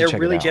 All right, I should check it out. They're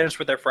really generous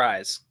with their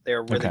fries.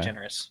 They're really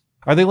generous.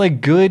 Are they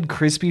like good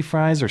crispy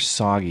fries or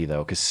soggy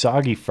though? Because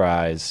soggy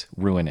fries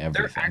ruin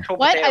everything.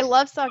 What? I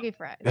love soggy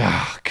fries.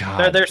 Oh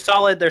God. They're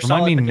solid.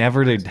 Remind me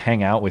never to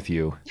hang out with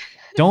you.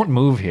 Don't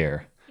move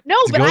here. No,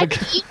 but I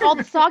can eat all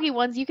the soggy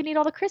ones. You can eat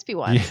all the crispy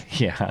ones.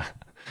 Yeah.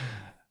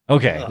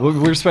 Okay,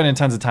 we're spending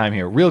tons of time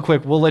here. Real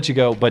quick, we'll let you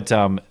go. But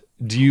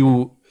do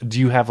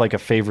you have like a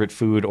favorite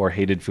food or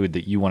hated food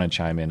that you want to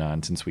chime in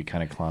on? Since we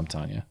kind of clomped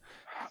on you.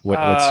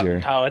 What's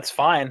your? Oh, it's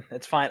fine.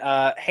 It's fine.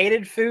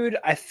 Hated food.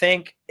 I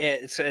think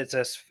it's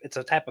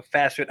a type of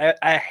fast food.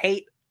 I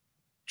hate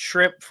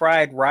shrimp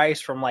fried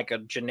rice from like a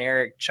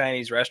generic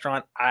Chinese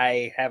restaurant.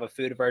 I have a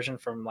food aversion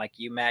from like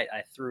you, Matt.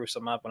 I threw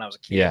some up when I was a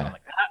kid. Yeah. I'm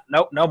like,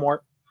 nope, no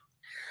more.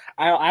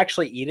 I'll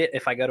actually eat it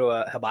if I go to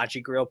a hibachi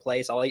grill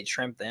place. I'll eat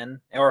shrimp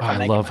then. Or if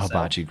I love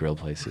hibachi grill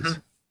places.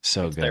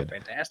 So good. They're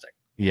fantastic.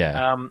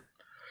 Yeah.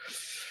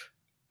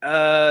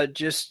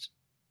 Just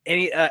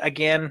any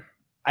again.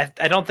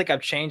 I don't think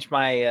I've changed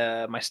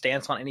my my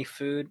stance on any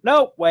food.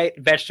 No, wait,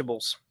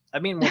 vegetables. I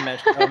mean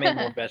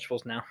more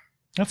vegetables now.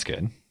 That's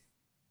good.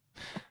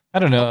 I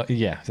don't know.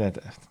 Yeah.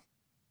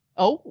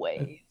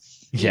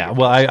 Always. Yeah.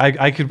 Well,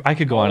 I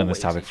could go on this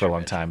topic for a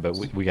long time, but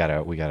we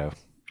gotta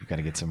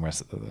get some of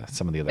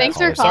the other. Thanks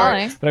for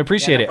calling. But I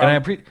appreciate it, and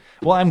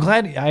I'm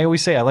glad. I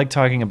always say I like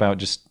talking about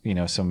just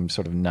some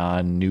sort of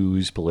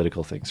non-news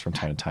political things from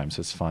time to time, so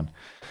it's fun.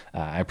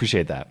 I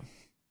appreciate that.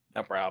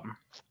 No problem.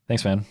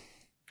 Thanks, man.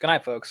 Good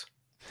night, folks.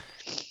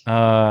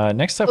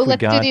 Next up, we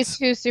let's got. do these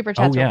two super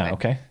chats. Oh yeah,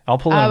 okay. I'll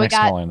pull in the next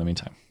caller in the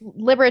meantime.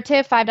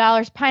 Liberative,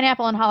 $5.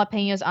 Pineapple and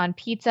jalapenos on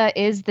pizza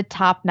is the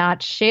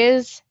top-notch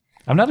shiz.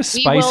 I'm not a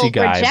spicy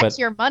guy, reject but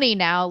your money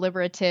now,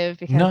 Liberative.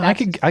 Because no, I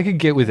could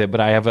get with it, but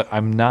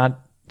I'm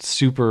not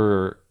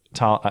super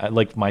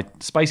like my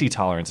spicy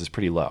tolerance is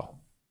pretty low.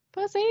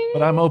 Pussy.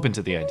 But I'm open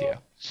to the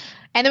idea.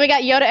 And then we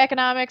got Yoda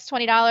Economics,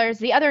 $20.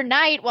 The other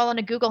night, while in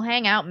a Google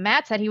Hangout,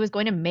 Matt said he was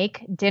going to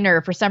make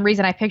dinner. For some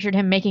reason, I pictured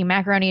him making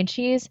macaroni and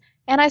cheese,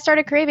 and I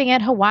started craving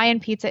it. Hawaiian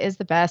pizza is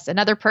the best.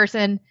 Another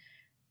person,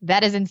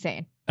 that is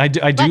insane. I do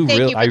thank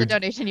really. You for the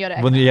donation,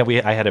 Yoda. Well,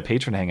 yeah, I had a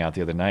patron hangout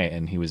the other night,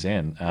 and he was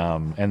in.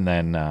 And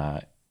then,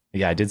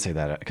 I did say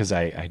that because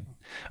I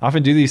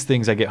often do these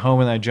things. I get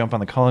home and I jump on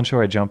the call-in show.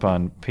 I jump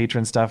on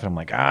patron stuff, and I'm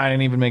like, I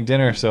didn't even make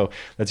dinner. So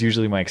that's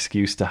usually my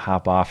excuse to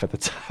hop off at the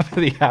top of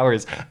the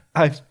hours.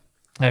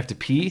 I have to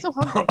pee. So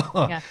hungry.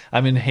 Yeah.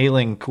 I'm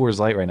inhaling Coors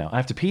Light right now. I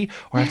have to pee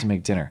or I have to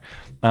make dinner.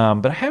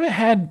 But I haven't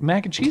had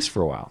mac and cheese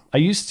for a while. I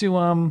used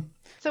to.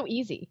 So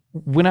easy.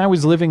 When I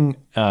was living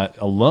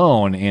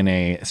alone in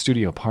a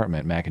studio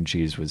apartment, mac and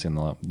cheese was in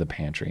the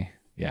pantry.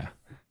 Yeah.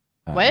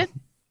 What?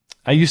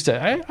 I used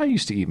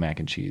to eat mac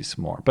and cheese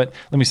more. But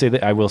let me say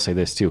that I will say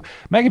this too.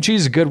 Mac and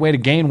cheese is a good way to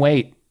gain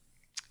weight.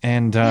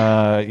 And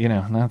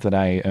not that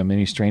I am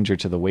any stranger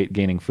to the weight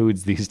gaining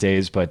foods these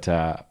days, but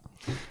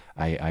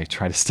I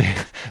try to stay.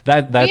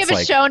 That's we have a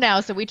like, show now,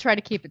 so we try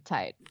to keep it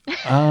tight.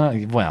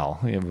 Well,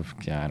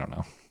 yeah, I don't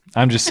know.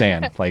 I'm just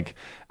saying, like,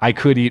 I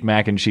could eat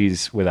mac and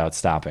cheese without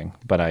stopping,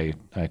 but I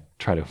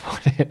try to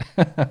avoid it.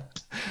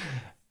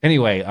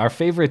 Anyway, our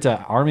favorite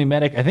Army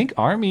medic,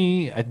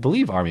 I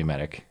believe Army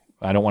medic.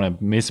 I don't want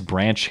to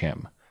misbranch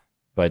him,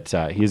 but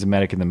he's a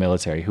medic in the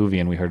military.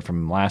 Hoovian, we heard from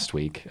him last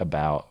week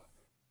about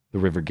the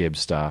River Gibbs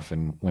stuff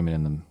and women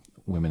in the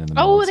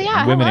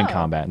military, women in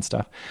combat and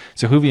stuff.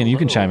 So Hoovian, you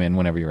can chime in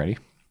whenever you're ready.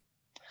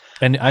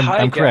 And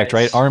I'm correct,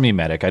 right? Army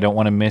medic. I don't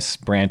want to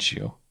misbranch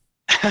you.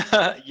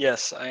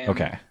 Yes, I am.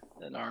 Okay.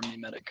 An Army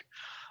medic.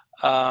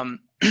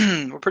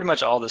 We're pretty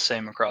much all the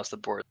same across the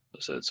board,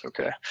 so it's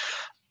okay.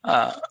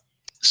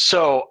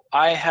 So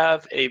I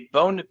have a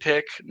bone to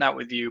pick, not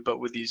with you, but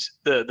with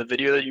the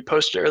video that you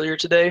posted earlier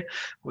today,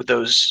 with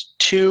those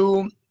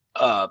two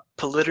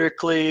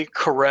politically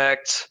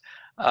correct,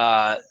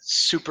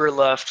 super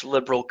left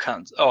liberal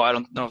cunts. Oh, I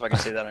don't know if I can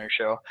say that on your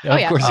show.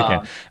 Of course you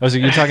can. So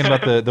you're talking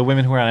about the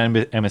women who are on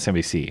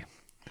MSNBC,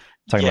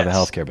 talking about the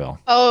healthcare bill.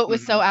 Oh, it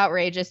was so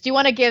outrageous. Do you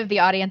want to give the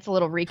audience a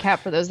little recap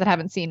for those that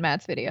haven't seen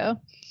Matt's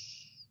video?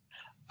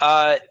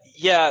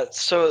 Yeah.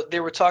 So they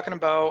were talking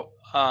about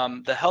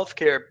the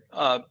healthcare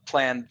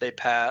plan they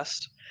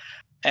passed,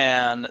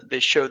 and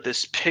they showed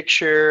this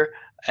picture,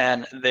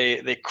 and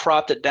they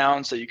cropped it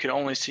down so you could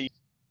only see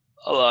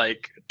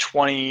like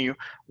 20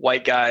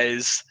 white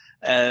guys,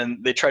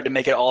 and they tried to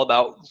make it all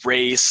about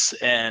race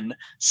and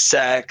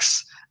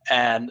sex,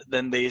 and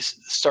then they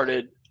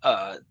started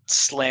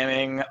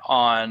slamming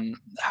on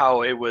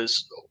how it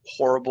was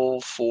horrible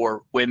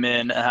for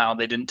women and how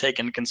they didn't take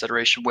into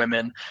consideration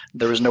women.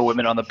 There was no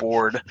women on the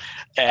board,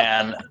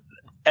 and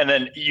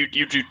then you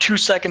do 2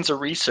 seconds of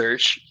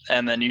research,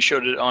 and then you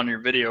showed it on your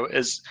video.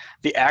 Is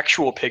the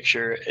actual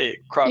picture it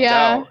cropped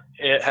out?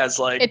 It has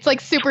like it's like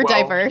super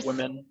diverse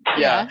women.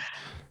 Yeah.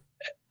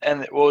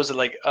 And what was it,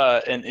 like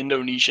an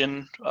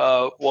Indonesian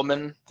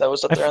woman that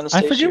was up there on the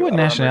stage? I forget what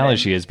nationality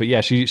she is, but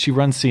yeah, she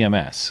runs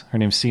CMS. Her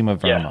name's Seema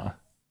Verma,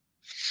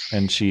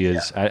 and she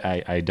is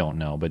I don't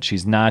know, but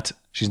she's not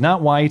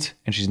white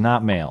and she's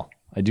not male.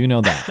 I do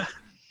know that.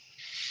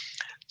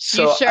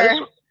 So you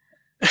sure?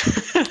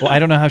 Well, I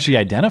don't know how she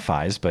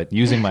identifies, but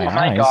using my eyes. Oh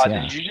my God!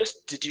 Yeah.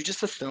 Did you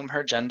just assume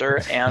her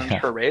gender and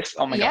her race?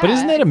 Oh my God! But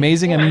isn't that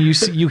amazing? I mean,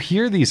 you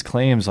hear these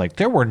claims like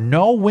there were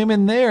no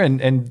women there,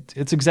 and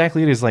it's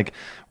exactly it is like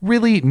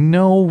really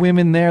no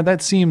women there.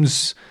 That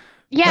seems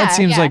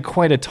like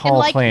quite a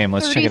tall claim.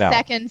 Let's check it out. 30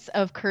 seconds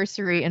of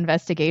cursory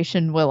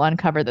investigation will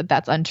uncover that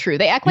that's untrue.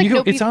 They act like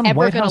it's on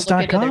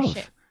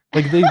WhiteHouse.gov.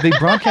 Like they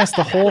broadcast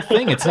the whole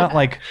thing. It's not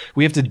like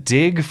we have to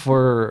dig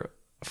for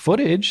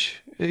footage.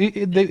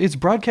 It's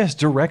broadcast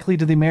directly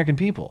to the American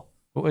people.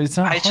 It's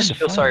not. I just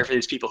feel sorry for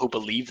these people who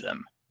believe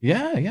them.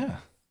 Yeah.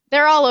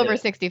 They're all over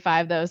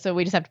 65 though, so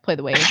we just have to play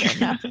the waiting game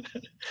now.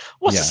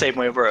 Well, it's the same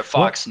way over at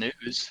Fox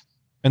News.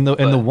 And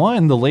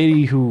the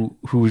lady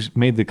who's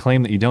made the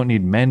claim that you don't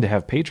need men to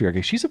have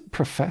patriarchy, she's a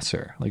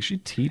professor. Like she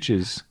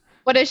teaches.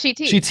 What does she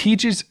teach? She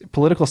teaches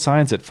political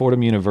science at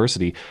Fordham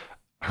University.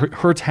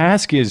 Her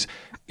task is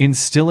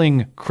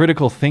instilling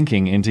critical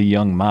thinking into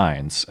young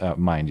minds.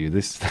 Mind you,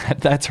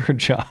 that's her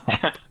job.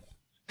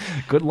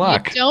 Good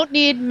luck. You don't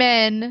need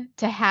men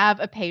to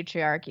have a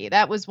patriarchy.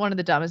 That was one of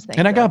the dumbest things.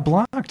 And I got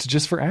blocked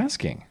just for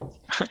asking.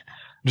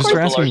 Just for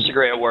asking. Large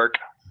degree at work.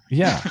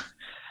 Yeah.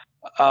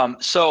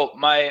 So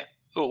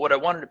what I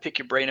wanted to pick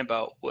your brain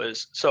about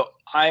was, so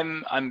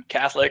I'm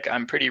Catholic.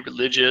 I'm pretty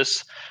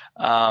religious.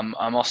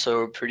 I'm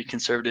also pretty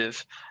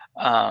conservative.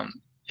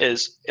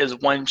 Is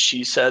when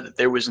she said that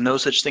there was no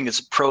such thing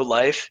as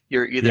pro-life.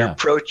 You're either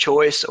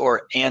pro-choice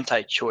or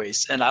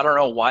anti-choice. And I don't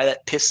know why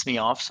that pissed me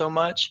off so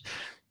much,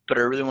 but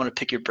I really want to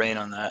pick your brain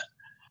on that.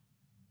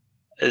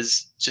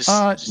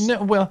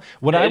 No, well,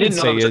 what I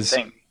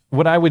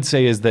would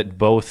say is that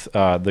both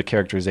the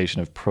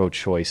characterization of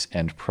pro-choice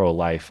and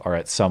pro-life are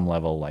at some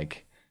level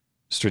like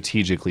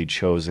strategically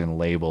chosen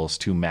labels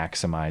to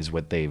maximize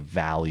what they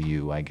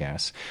value, I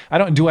guess.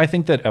 Do I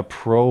think that a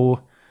pro-choice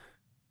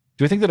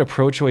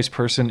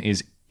person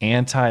is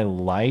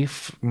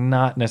anti-life?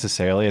 Not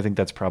necessarily. I think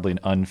that's probably an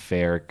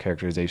unfair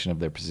characterization of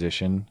their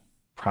position,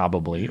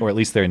 probably, or at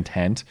least their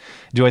intent.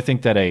 Do I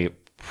think that a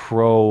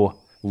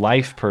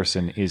pro-life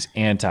person is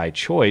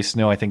anti-choice?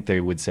 No, I think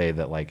they would say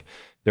that like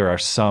there are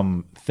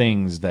some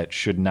things that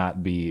should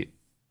not be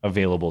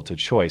available to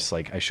choice.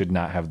 Like I should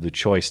not have the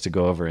choice to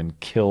go over and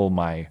kill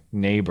my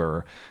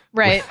neighbor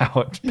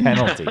without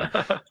penalty.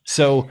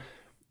 So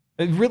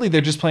really,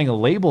 they're just playing a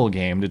label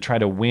game to try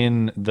to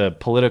win the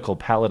political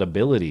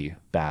palatability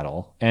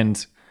battle,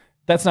 and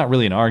that's not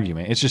really an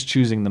argument. It's just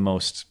choosing the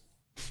most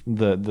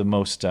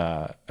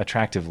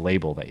attractive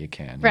label that you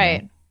can.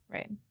 Right.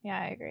 Yeah,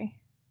 I agree.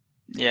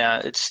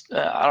 Yeah, it's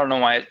I don't know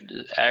why it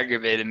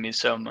aggravated me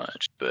so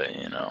much, but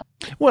you know.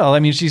 Well, I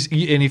mean,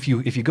 and if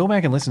you go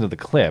back and listen to the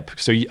clip,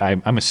 so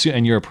I'm assuming,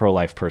 and you're a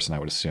pro-life person, I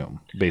would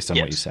assume, based on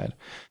what you said.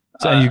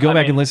 So you go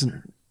back and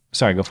listen.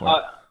 Sorry, go for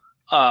it.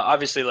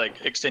 obviously,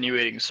 like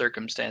extenuating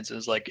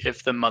circumstances, like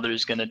if the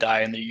mother's gonna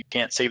die and you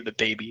can't save the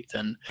baby,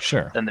 then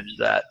Sure. then there's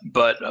that.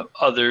 But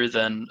other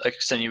than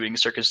extenuating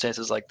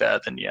circumstances like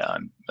that, then yeah,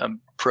 I'm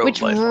pro.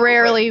 Which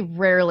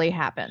rarely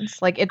happens.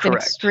 Like it's an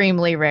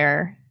extremely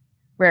rare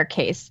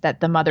case that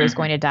the mother is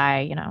going to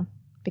die,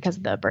 because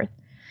of the birth.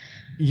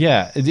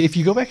 Yeah, if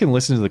you go back and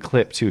listen to the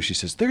clip too, she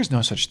says there's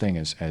no such thing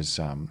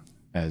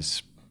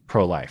as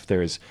pro-life.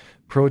 There is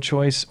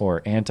pro-choice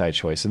or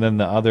anti-choice. And then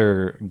the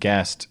other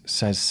guest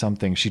says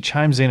something. She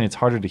chimes in. It's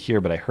harder to hear,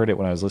 but I heard it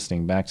when I was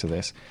listening back to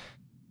this.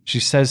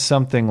 She says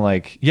something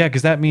like, yeah,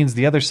 because that means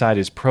the other side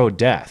is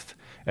pro-death.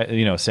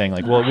 Saying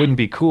like, well, it wouldn't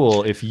be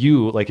cool if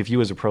you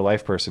as a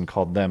pro-life person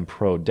called them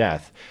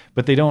pro-death.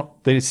 But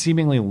they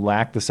seemingly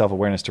lack the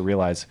self-awareness to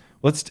realize,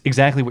 well, that's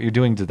exactly what you're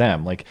doing to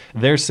them. Like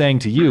they're saying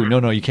to you,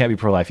 no, you can't be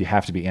pro-life. You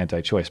have to be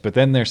anti-choice. But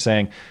then they're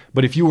saying,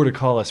 but if you were to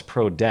call us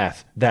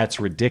pro-death,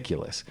 that's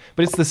ridiculous.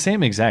 But it's the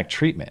same exact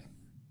treatment,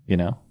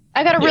 I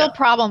got a real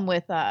problem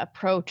with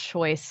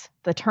pro-choice,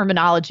 the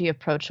terminology of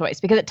pro-choice,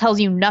 because it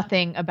tells you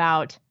nothing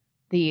about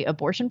the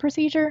abortion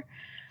procedure.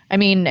 I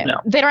mean,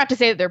 they don't have to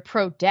say that they're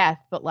pro-death,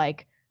 but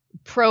like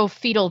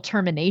pro-fetal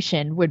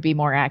termination would be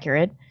more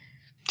accurate.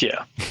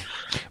 Yeah.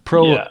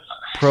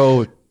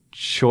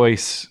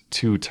 Pro-choice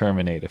to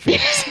terminate a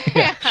fetus.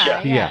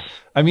 Yeah.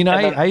 I mean,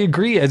 I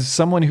agree as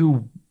someone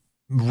who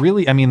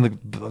really, I mean,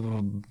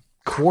 the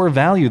core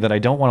value that I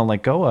don't want to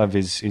let go of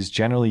is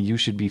generally you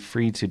should be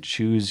free to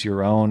choose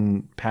your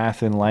own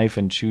path in life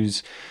and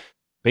choose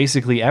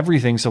basically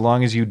everything so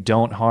long as you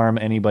don't harm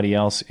anybody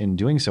else in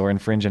doing so or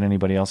infringe on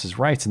anybody else's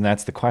rights. And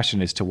that's the question,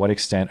 is to what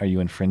extent are you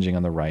infringing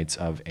on the rights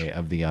of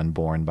the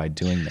unborn by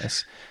doing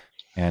this?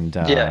 And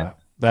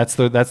that's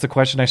the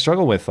question I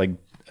struggle with. Like,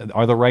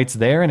 are the rights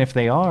there? And if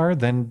they are,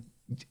 then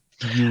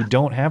you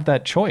don't have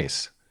that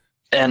choice.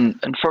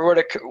 And for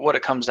what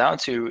it comes down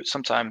to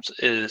sometimes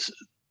is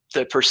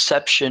the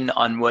perception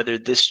on whether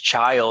this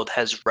child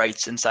has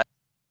rights inside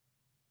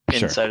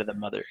of the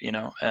mother,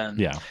 and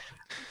yeah.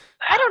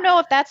 I don't know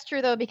if that's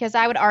true though, because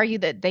I would argue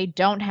that they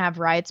don't have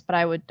rights, but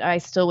I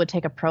still would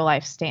take a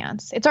pro-life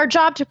stance. It's our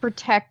job to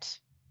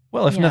protect.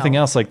 Well, if nothing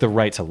else, like the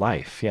right to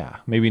life. Yeah.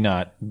 Maybe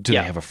not. Do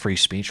they have a free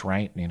speech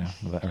right?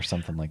 Or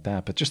something like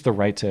that, but just the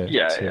right to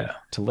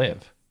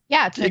live.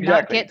 Yeah. To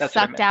not get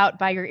sucked out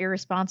by your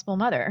irresponsible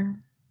mother.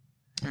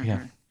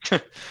 Yeah.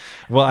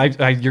 Well,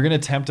 you're going to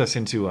tempt us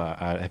into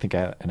I think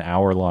an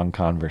hour-long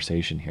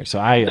conversation here. So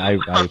I'm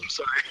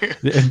sorry.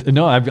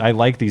 No, I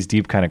like these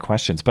deep kind of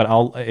questions. But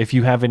if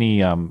you have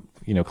any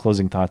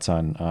closing thoughts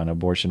on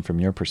abortion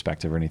from your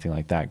perspective or anything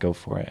like that, go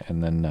for it.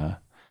 And then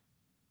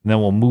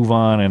we'll move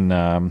on.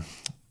 And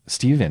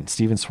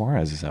Steven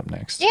Suarez is up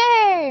next.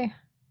 Yay!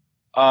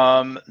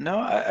 No,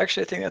 I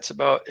think that's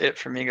about it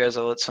for me, guys.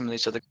 I'll let some of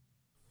these other,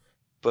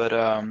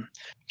 but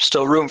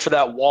still room for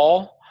that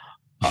wall.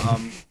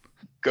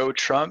 Go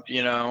Trump,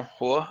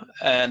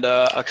 and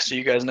I'll see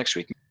you guys next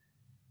week.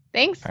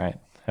 Thanks. All right.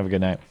 Have a good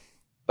night.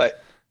 Bye.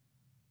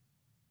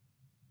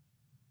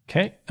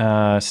 Okay.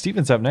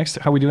 Steven's up next.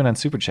 How are we doing on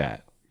Super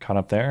Chat? Caught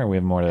up there? Or we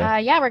have more to...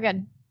 Yeah, we're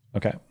good.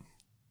 Okay.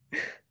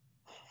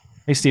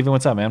 Hey, Steven,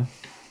 what's up, man?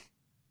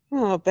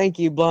 Oh, thank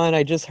you, Blonde.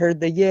 I just heard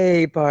the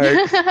yay part.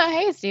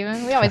 Hey,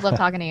 Steven. We always love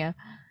talking to you.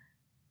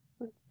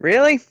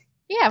 Really?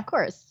 Yeah, of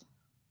course.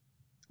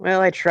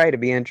 Well, I try to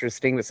be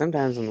interesting, but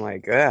sometimes I'm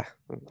like, ugh.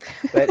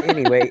 But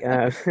anyway,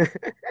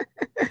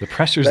 the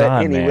pressure's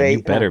on, anyway, man.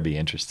 You better be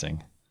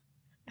interesting.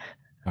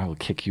 I will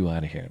kick you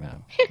out of here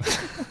now.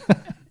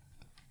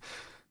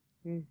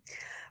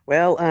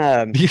 Well,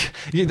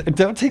 you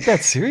don't take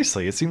that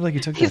seriously. It seems like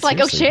you took He's that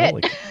like,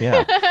 seriously. Oh shit.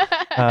 Yeah.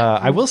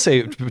 I will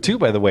say too,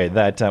 by the way,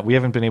 that we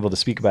haven't been able to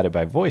speak about it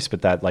by voice,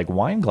 but that like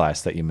wine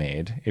glass that you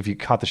made, if you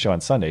caught the show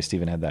on Sunday,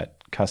 Stephen had that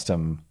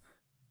custom.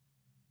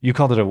 You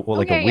called it a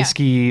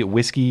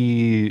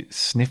whiskey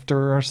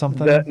snifter or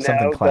something?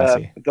 Something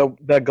classy.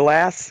 The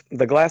glass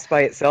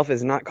by itself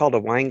is not called a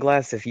wine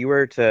glass. If you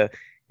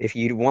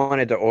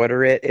wanted to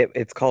order it,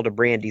 it's called a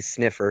brandy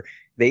sniffer.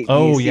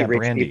 You see rich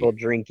brandy. People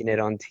drinking it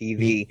on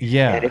TV.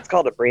 Yeah. And it's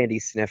called a brandy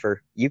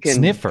sniffer. You can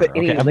sniffer. Put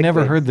any I've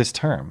never heard this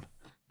term.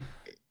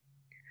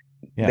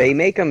 Yeah. They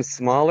make them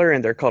smaller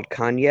and they're called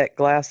cognac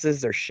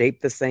glasses. They're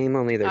shaped the same,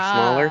 only they're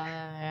smaller.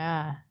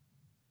 Yeah.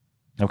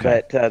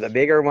 Okay. But the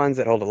bigger ones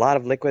that hold a lot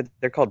of liquid,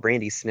 they're called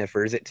brandy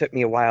sniffers. It took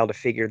me a while to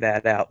figure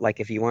that out. Like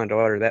if you wanted to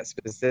order that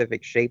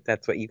specific shape,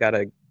 those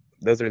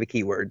are the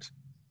keywords.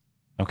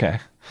 Okay.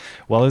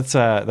 Well, that's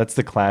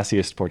the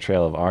classiest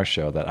portrayal of our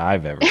show that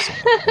I've ever seen.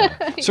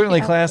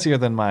 Certainly classier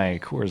than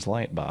my Coors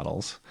Light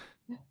bottles.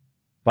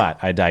 But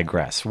I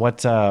digress. What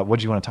do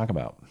you want to talk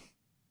about?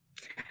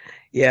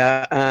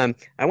 Yeah,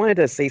 I wanted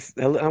to say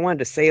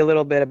a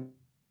little bit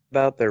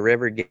about the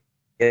Rivergate.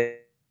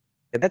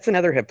 That's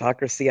another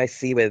hypocrisy I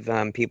see with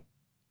people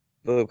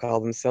who call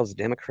themselves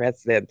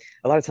Democrats. That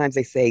a lot of times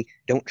they say,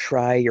 "Don't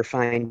try, you're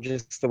fine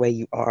just the way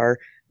you are."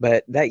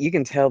 But that you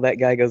can tell that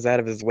guy goes out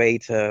of his way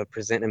to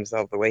present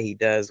himself the way he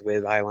does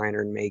with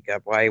eyeliner and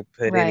makeup. Why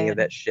put any of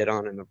that shit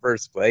on in the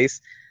first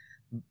place?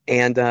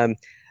 And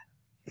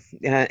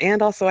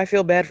and also I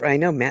feel bad for. I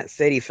know Matt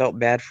said he felt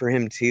bad for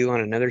him too on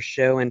another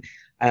show, and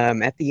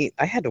I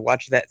had to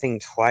watch that thing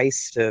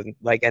twice to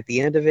like at the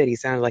end of it, he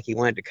sounded like he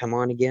wanted to come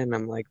on again. And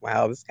I'm like,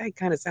 wow, this guy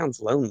kind of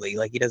sounds lonely.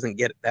 Like he doesn't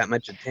get that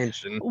much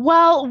attention.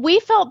 Well, we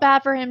felt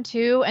bad for him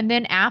too. And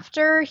then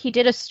after he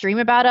did a stream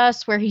about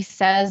us where he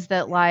says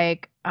that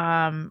like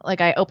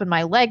I opened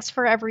my legs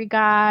for every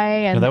guy.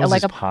 And no, that was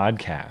like his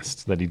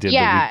podcast that he did the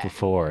week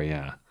before.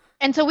 Yeah.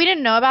 And so we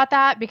didn't know about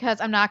that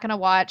because I'm not going to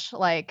watch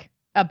like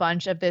a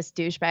bunch of this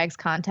douchebag's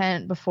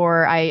content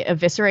before I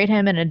eviscerate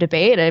him in a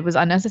debate. It was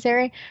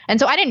unnecessary. And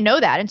so I didn't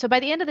know that. And so by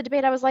the end of the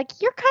debate, I was like,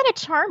 you're kind of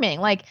charming.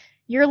 Like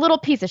you're a little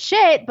piece of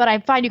shit, but I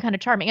find you kind of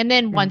charming. And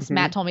then once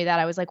Matt told me that,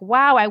 I was like,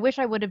 wow, I wish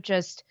I would have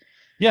just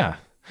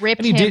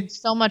ripped him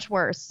so much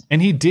worse. And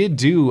he did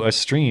do a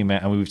stream,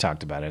 and we've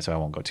talked about it, so I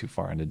won't go too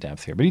far into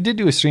depth here, but he did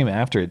do a stream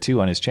after it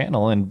too on his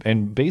channel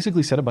and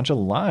basically said a bunch of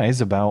lies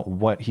about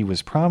what he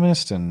was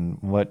promised and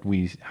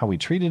how we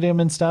treated him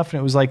and stuff. And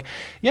it was like,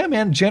 yeah,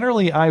 man,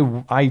 generally I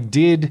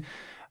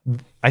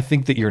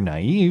think that you're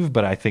naive,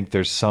 but I think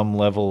there's some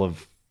level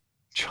of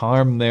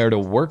charm there to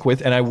work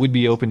with, and I would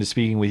be open to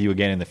speaking with you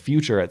again in the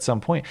future at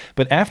some point.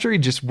 But after he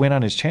just went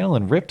on his channel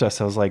and ripped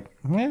us, I was like,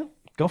 well,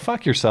 go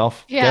fuck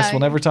yourself. Yeah, guess we'll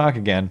never talk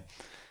again.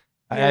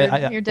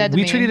 You're dead to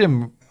we me. treated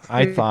him,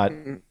 I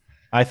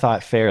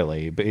thought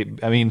fairly, but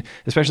I mean,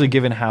 especially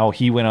given how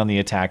he went on the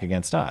attack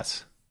against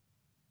us.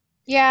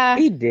 Yeah,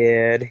 he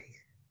did.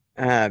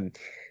 I've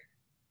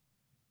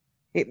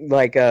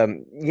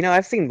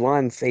seen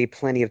Blonde say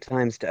plenty of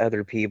times to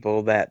other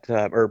people that,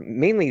 or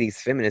mainly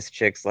these feminist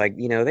chicks, like,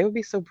 they would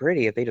be so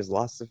pretty if they just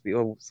lost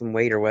some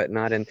weight or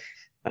whatnot. And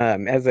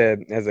as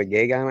a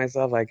gay guy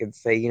myself, I could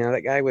say,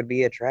 that guy would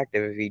be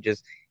attractive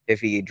if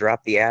he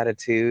dropped the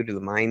attitude, the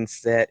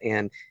mindset,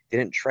 and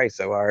didn't try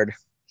so hard.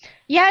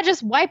 Yeah,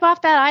 just wipe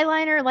off that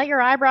eyeliner, let your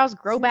eyebrows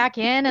grow back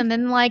in, and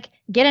then like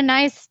get a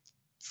nice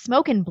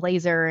smoking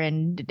blazer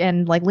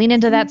and like lean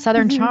into that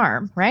Southern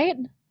charm, right?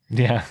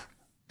 Yeah.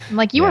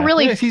 Like you were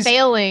really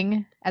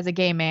failing as a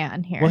gay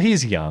man here. Well,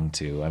 he's young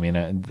too. I mean,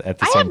 at the same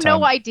time, I have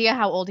no idea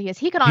how old he is.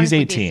 He could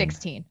honestly be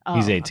 16. Oh.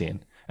 He's 18. And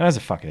I was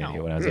a fucking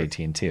idiot when I was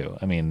 18 too.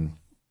 I mean,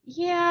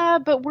 yeah,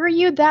 but were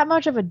you that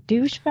much of a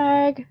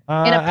douchebag in a public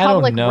I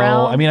don't know.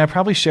 realm? I mean, I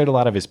probably shared a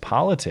lot of his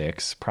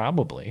politics,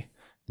 probably,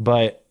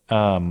 but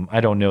I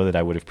don't know that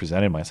I would have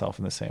presented myself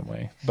in the same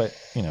way. But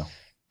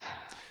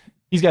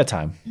he's got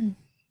time.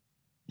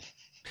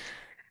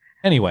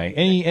 Anyway,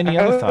 any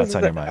other thoughts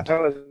on your mind? I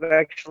was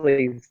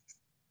actually,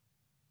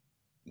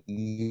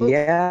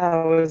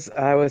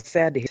 I was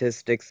sad to hear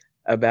statistics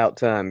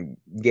about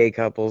gay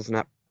couples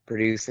not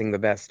producing the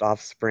best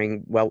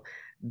offspring.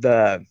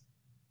 I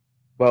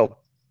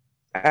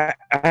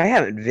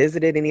haven't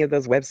visited any of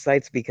those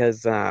websites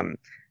because, Matt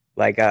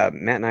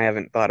and I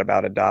haven't thought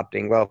about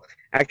adopting. Well,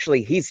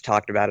 actually, he's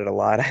talked about it a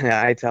lot.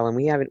 I tell him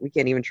we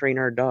can't even train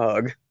our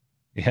dog.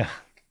 Yeah.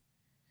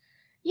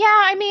 Yeah,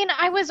 I mean,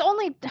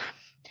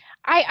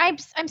 I'm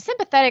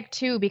sympathetic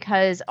too,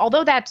 because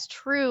although that's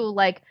true,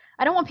 like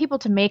I don't want people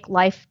to make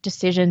life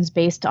decisions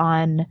based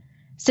on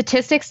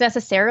statistics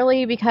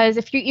necessarily, because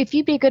if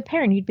you'd be a good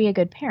parent, you'd be a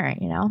good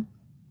parent,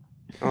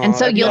 and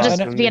so you'll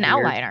just be an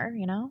outlier,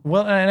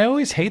 Well, and I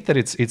always hate that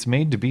it's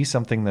made to be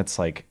something that's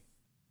like,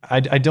 I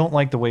don't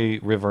like the way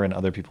River and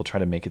other people try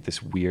to make it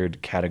this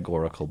weird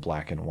categorical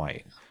black and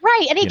white.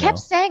 Right. And he kept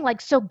saying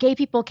like, so gay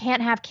people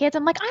can't have kids.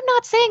 I'm like, I'm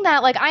not saying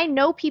that. Like, I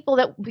know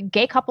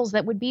gay couples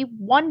that would be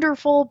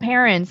wonderful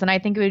parents. And I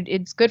think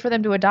it's good for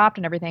them to adopt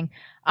and everything.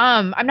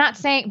 I'm not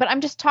saying, but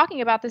I'm just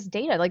talking about this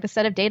data. Like the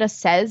set of data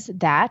says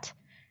that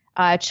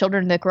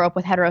children that grow up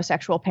with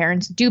heterosexual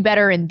parents do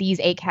better in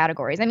these 8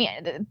 categories. I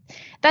mean,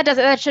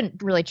 that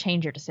shouldn't really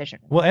change your decision.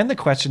 Well, and the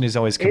question is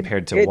always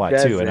compared to what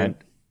too. And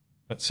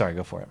sorry,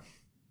 go for it.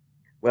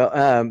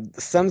 Well,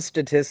 some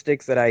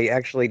statistics that I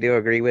actually do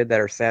agree with that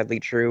are sadly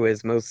true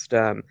is most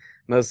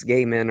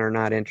gay men are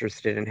not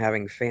interested in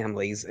having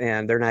families,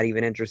 and they're not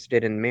even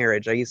interested in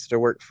marriage. I used to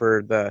work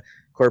for the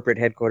corporate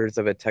headquarters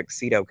of a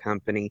tuxedo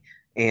company,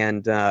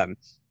 and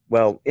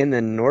in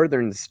the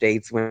northern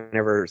states,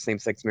 whenever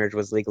same-sex marriage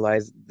was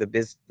legalized, the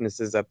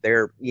businesses up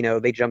there,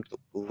 they jumped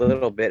a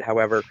little bit.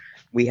 However,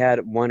 we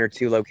had 1 or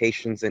 2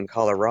 locations in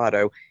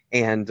Colorado,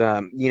 and,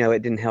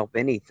 it didn't help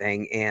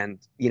anything. And,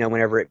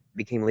 whenever it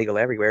became legal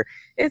everywhere,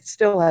 it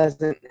still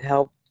hasn't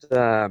helped,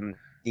 the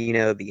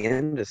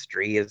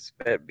industry is,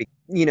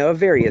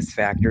 various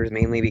factors,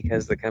 mainly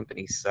because the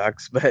company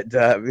sucks, but,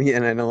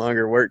 and I no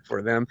longer work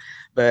for them.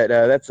 But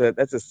that's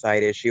a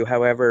side issue.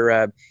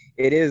 However,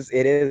 it is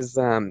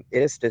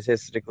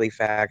statistically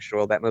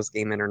factual that most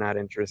gay men are not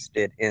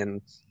interested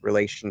in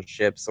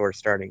relationships or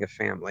starting a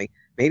family.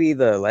 Maybe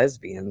the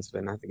lesbians,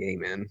 but not the gay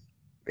men.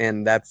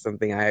 And that's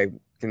something I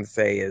can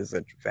say is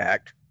a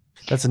fact.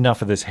 That's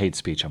enough of this hate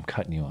speech. I'm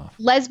cutting you off.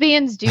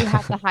 Lesbians do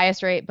have the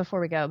highest rate, before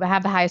we go, but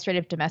have the highest rate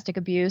of domestic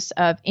abuse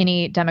of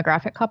any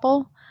demographic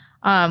couple.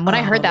 When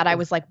I heard that, I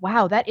was like,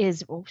 wow, that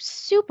is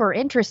super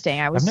interesting.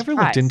 I've never surprised.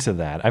 looked into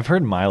that. I've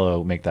heard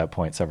Milo make that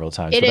point several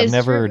times, but I've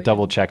never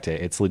double checked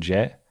it. It's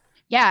legit.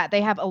 Yeah,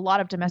 they have a lot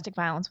of domestic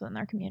violence within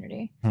their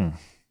community. One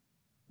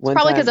It's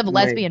probably because time, of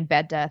lesbian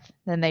bed death.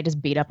 Then they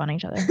just beat up on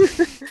each other.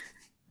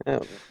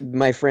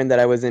 my friend that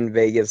I was in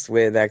Vegas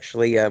with,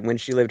 actually, when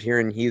she lived here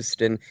in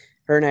Houston,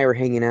 her and I were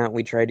hanging out.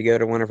 We tried to go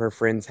to one of her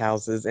friends'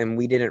 houses, and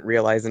we didn't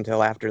realize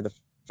until after the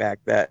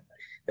fact that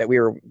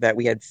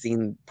we had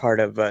seen part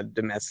of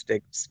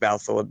domestic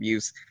spousal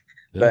abuse.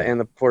 And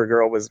the poor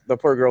girl was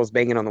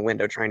banging on the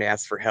window trying to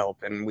ask for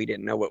help, and we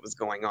didn't know what was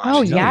going on.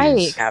 Oh,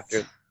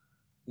 yikes!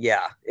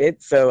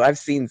 So I've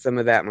seen some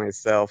of that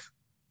myself.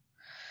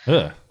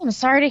 Ugh. I'm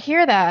sorry to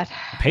hear that.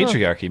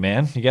 Patriarchy,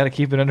 man. You got to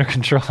keep it under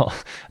control.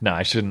 No,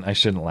 I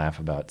shouldn't laugh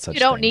about such. You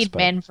don't things, need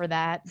men for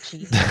that.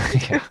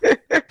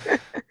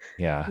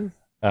 Yeah.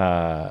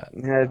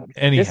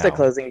 Anyhow. Just a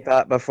closing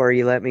thought before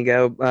you let me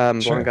go.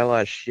 Blonde got a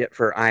lot of shit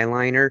for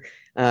eyeliner.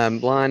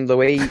 Blonde, the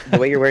way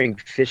you're wearing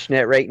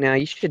fishnet right now,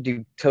 you should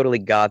do totally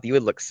goth. You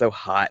would look so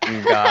hot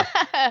and goth.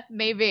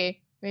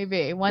 Maybe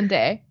one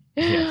day.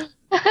 Yeah.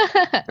 All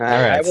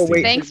right.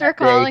 Thanks for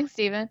calling,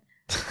 Steven.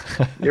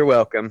 You're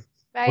welcome.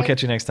 Bye. We'll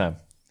catch you next time.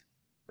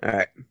 All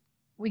right.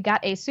 We got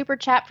a super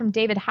chat from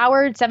David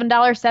Howard,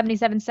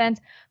 $7.77.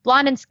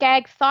 Blonde and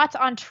Skag, thoughts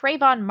on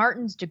Trayvon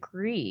Martin's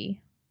degree?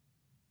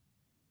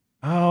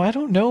 Oh, I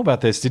don't know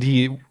about this.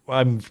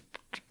 I'm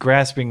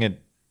grasping at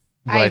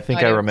what I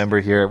think I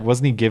remember here.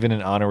 Wasn't he given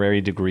an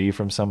honorary degree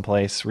from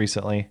someplace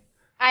recently?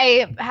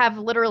 I have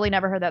literally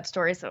never heard that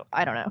story, so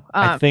I don't know.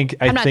 I think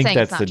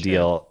that's the true.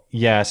 deal.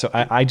 Yeah, so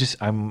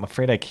I'm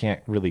afraid I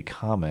can't really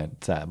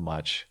comment that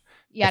much.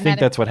 Yeah, I think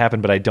that's what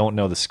happened, but I don't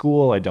know the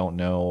school. I don't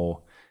know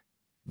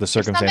the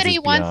circumstances. If somebody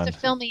wants to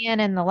fill me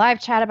in the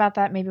live chat about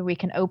that, maybe we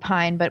can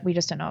opine, but we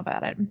just don't know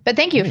about it. But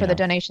thank you for the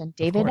donation,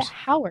 David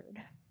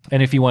Howard.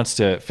 And if he wants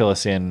to fill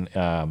us in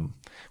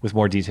with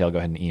more detail, go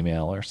ahead and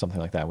email or something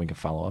like that. We can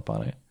follow up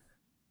on it.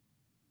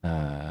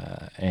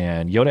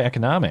 And Yoda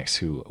Economics,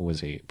 who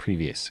was a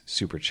previous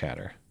super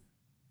chatter,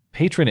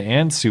 patron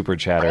and super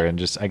chatter, and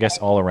just, I guess,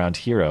 all around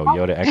hero,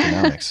 Yoda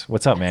Economics.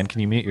 What's up, man? Can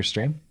you mute your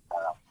stream?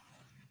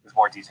 With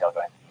more detail, go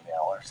ahead and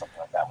email or something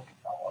like that. We can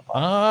follow up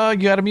on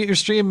you got to mute your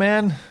stream,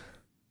 man.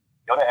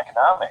 Yoda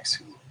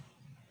Economics. All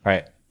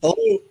right. Hello.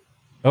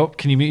 Oh,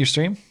 can you mute your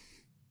stream?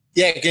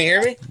 Yeah, can you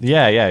hear me?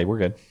 Yeah, we're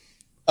good.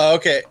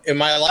 Okay.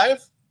 Am I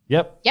live?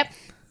 Yep.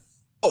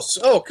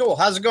 Oh, cool.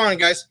 How's it going,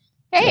 guys?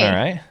 Hey. All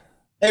right.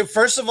 Hey,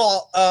 first of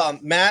all,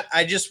 Matt,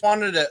 I just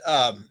wanted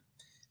to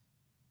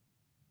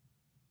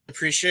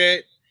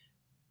appreciate.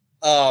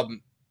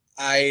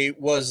 I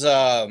was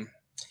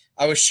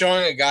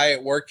showing a guy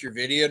at work your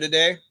video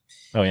today.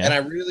 Oh yeah. And I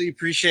really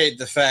appreciate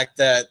the fact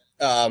that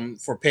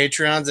for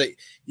Patreons that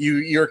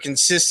you're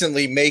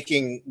consistently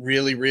making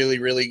really, really,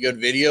 really good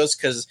videos,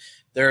 because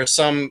there are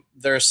some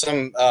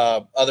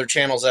other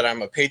channels that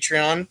I'm a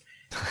Patreon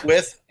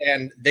with,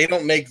 and they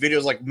don't make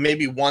videos like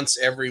maybe once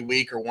every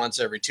week or once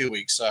every 2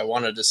 weeks. So I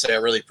wanted to say I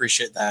really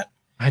appreciate that.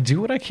 I do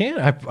what I can.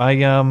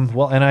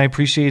 And I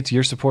appreciate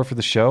your support for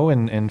the show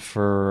and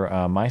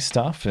for my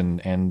stuff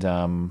and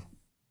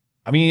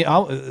I mean,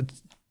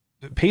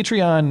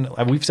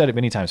 Patreon. We've said it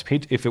many times.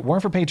 If it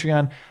weren't for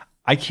Patreon,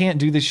 I can't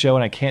do this show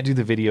and I can't do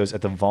the videos at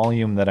the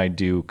volume that I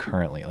do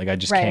currently. Like I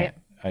just can't.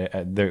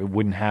 It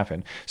wouldn't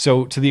happen.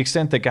 So to the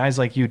extent that guys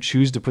like you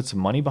choose to put some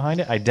money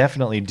behind it, I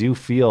definitely do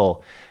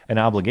feel an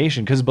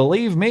obligation, because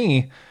believe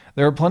me,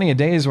 there are plenty of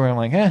days where I'm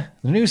like, the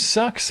news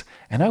sucks,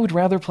 and I would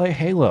rather play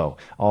Halo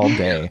all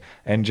day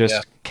and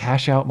just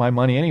cash out my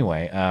money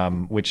anyway,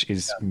 which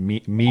is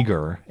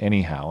meager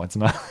anyhow. It's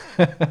not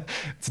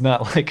it's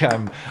not like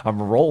I'm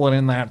rolling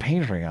in that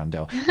Patreon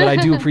dough. But I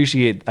do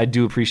appreciate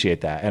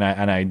that,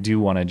 and I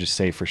do want to just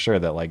say for sure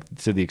that, like,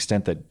 to the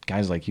extent that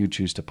guys like you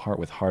choose to part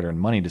with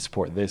hard-earned money to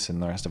support this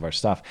and the rest of our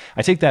stuff,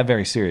 I take that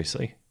very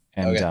seriously.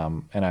 And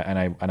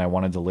I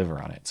want to deliver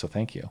on it. So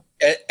thank you.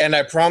 And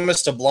I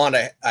promised to Blonde,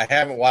 I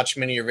haven't watched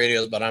many of your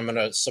videos, but I'm going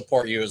to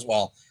support you as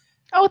well.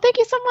 Oh, thank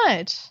you so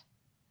much.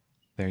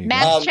 There you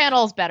Matt's go.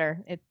 channel's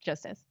better. It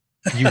just is.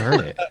 You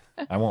heard it.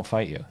 I won't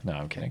fight you. No,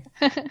 I'm kidding.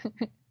 This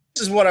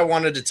is what I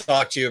wanted to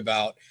talk to you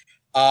about.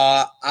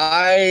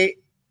 I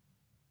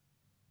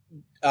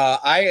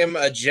am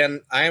a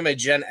Gen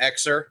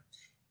Xer.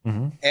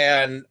 Mm-hmm.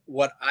 And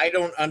what I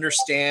don't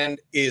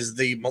understand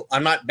is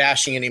I'm not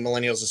bashing any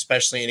millennials,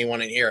 especially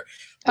anyone in here.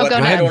 Oh, go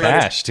ahead.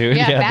 Bash, dude.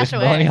 Yeah, the bash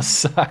away. millennials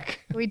suck.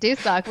 We do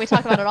suck. We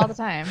talk about it all the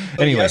time.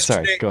 Anyway,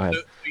 sorry. Go ahead.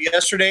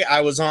 Yesterday,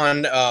 I was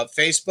on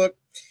Facebook,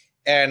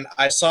 and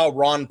I saw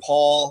Ron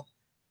Paul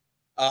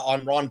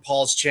on Ron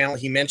Paul's channel.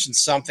 He mentioned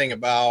something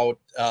about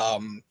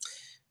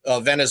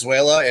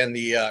Venezuela and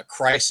the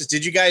crisis.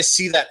 Did you guys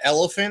see that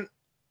elephant?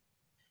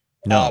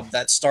 No.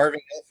 That starving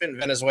elephant in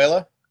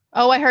Venezuela?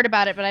 Oh, I heard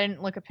about it, but I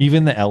didn't look at.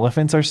 Even the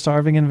elephants are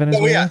starving in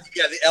Venezuela. Oh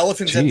yeah, the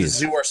elephants at the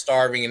zoo are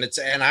starving,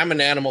 and I'm an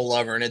animal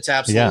lover, and it's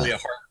absolutely a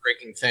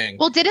heartbreaking thing.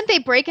 Well, didn't they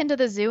break into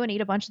the zoo and eat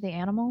a bunch of the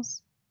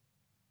animals?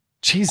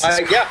 Jesus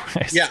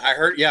Christ. Yeah, I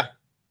heard. Yeah.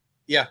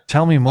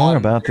 Tell me more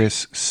about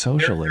this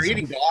socialism. They're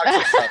eating dogs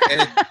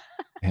and stuff,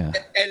 and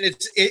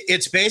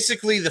it's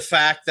basically the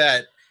fact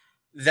that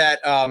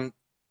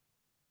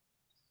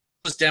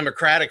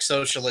democratic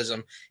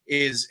socialism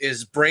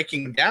is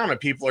breaking down and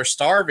people are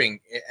starving.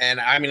 And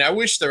I mean, I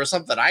wish there was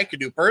something I could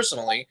do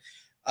personally.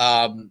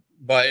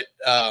 But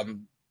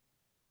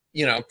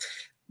you know,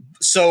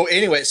 so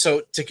anyway,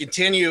 so to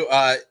continue,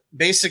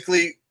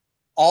 basically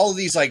all of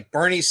these like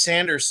Bernie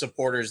Sanders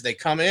supporters, they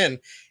come in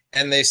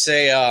and they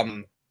say,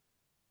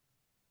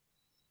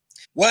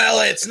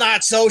 well, it's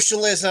not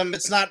socialism.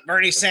 It's not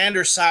Bernie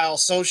Sanders style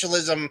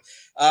socialism.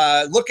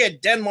 Look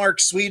at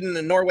Denmark, Sweden,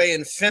 and Norway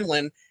and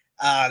Finland.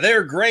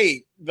 They're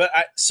great. But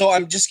so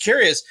I'm just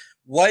curious,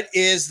 what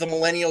is the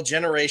millennial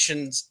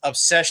generation's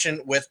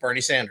obsession with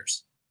Bernie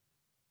Sanders?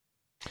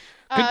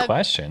 Good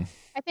question.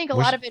 I think a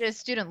lot of it is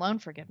student loan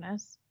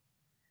forgiveness.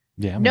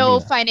 Yeah. No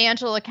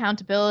financial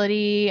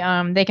accountability.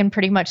 They can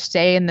pretty much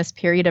stay in this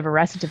period of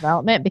arrested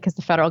development because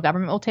the federal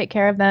government will take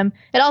care of them.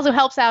 It also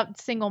helps out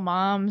single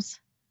moms.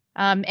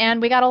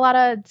 And we got a lot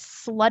of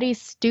slutty,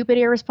 stupid,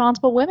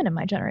 irresponsible women in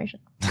my generation.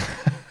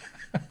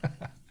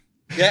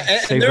 Yeah,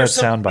 save that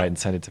soundbite and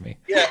send it to me.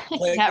 Yeah,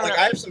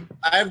 I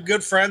have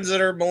good friends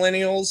that are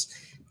millennials,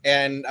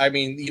 and I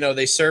mean, you know,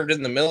 they served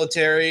in the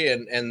military,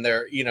 and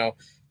they're, you know,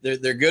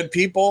 they're good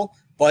people,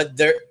 but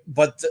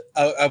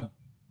a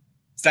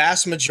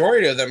vast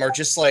majority of them are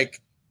just like,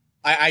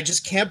 I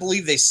just can't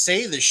believe they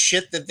say the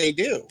shit that they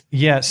do.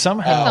 Yeah,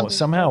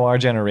 somehow our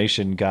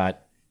generation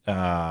got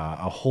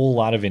a whole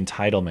lot of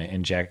entitlement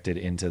injected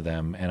into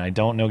them, and I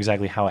don't know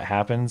exactly how it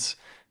happens.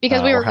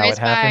 Because we were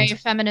raised by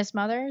feminist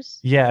mothers?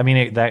 Yeah, I mean,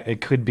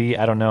 it could be,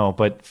 I don't know,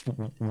 but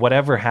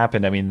whatever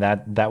happened, I mean,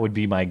 that would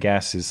be my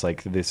guess, is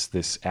like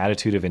this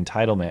attitude of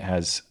entitlement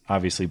has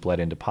obviously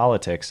bled into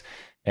politics,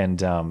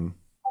 and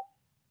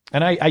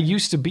I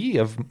used to be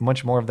of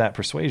much more of that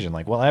persuasion,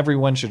 like, well,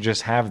 everyone should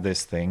just have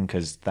this thing,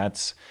 because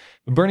that's...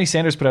 Bernie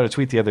Sanders put out a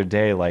tweet the other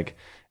day, like,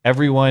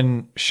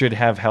 everyone should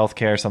have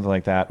healthcare, something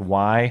like that.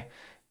 Why?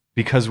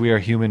 Because we are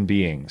human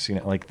beings, you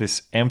know, like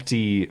this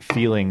empty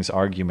feelings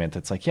argument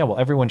that's like, yeah, well,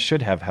 everyone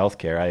should have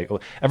healthcare.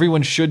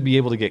 Everyone should be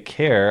able to get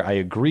care. I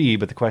agree.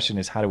 But the question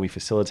is, how do we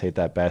facilitate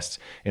that best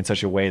in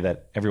such a way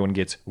that everyone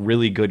gets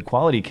really good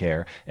quality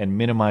care and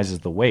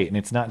minimizes the wait? And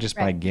it's not just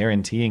by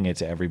guaranteeing it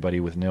to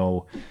everybody with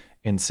no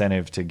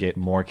incentive to get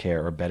more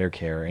care or better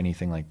care or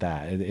anything like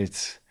that.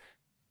 It's,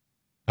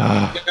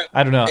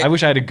 I don't know. I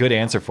wish I had a good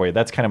answer for you.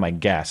 That's kind of my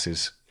guess,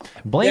 is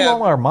blame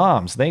all our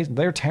moms.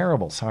 They're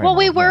terrible. Sorry. Well,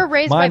 we were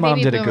raised by mom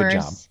baby did boomers, a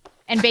good job.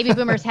 and baby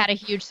boomers had a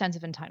huge sense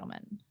of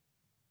entitlement.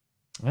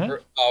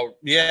 Oh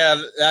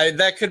yeah,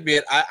 that could be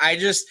it. I'm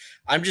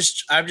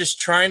just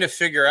trying to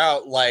figure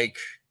out like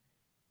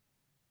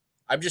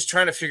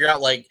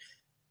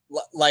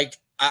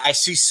I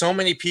see so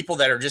many people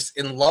that are just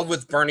in love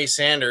with Bernie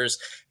Sanders,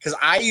 because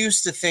I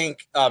used to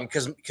think,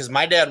 because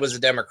my dad was a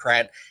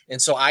Democrat,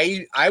 and so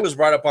I was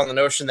brought up on the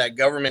notion that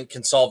government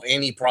can solve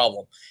any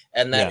problem,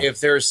 and that if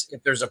there's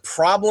a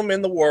problem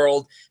in the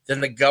world,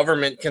 then the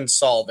government can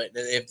solve it.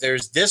 If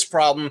there's this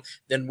problem,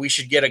 then we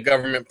should get a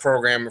government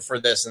program for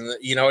this, and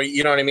you know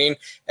what I mean.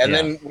 And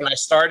then when I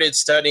started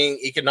studying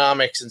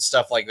economics and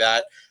stuff like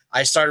that,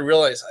 I started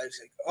realizing, I was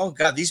like, oh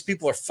God, these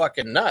people are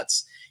fucking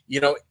nuts,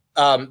 you know.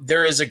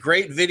 There is a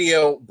great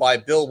video by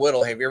Bill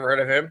Whittle. Have you ever heard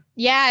of him?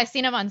 Yeah, I've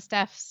seen him on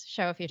Steph's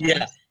show a few times.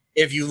 Yeah,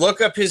 if you look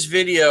up his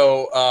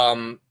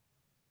video,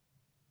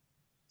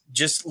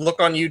 just look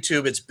on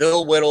YouTube. It's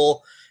Bill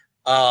Whittle,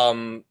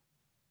 and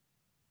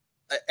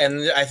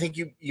I think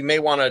you may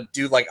want to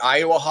do like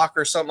Iowa Hawk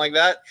or something like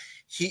that.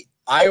 He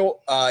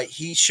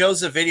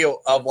shows a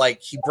video of,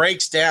 like, he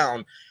breaks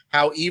down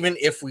how even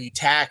if we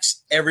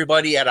tax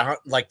everybody at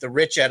like the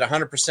rich at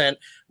 100%,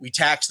 we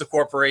tax the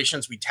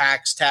corporations, we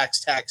tax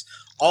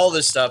all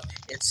this stuff,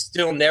 it's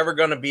still never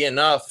going to be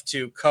enough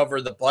to cover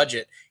the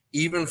budget,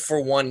 even for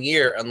 1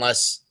 year,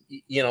 unless,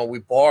 you know, we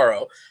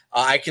borrow.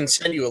 I can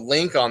send you a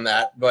link on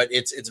that, but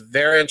it's a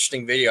very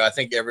interesting video. I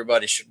think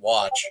everybody should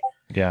watch.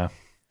 Yeah.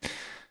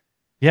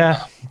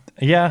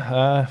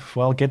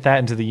 Well, get that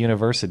into the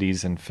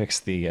universities and fix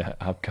the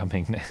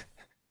upcoming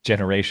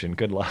generation.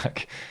 Good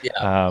luck.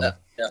 Yeah.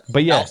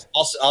 But yeah,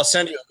 I'll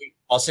send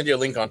you a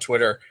link on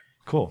Twitter.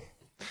 Cool.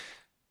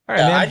 All right,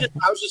 man.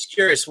 I was just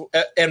curious.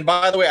 And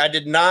by the way, I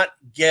did not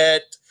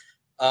get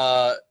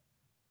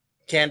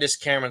Candace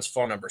Cameron's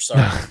phone number.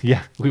 Sorry.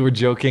 Yeah, we were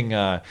joking.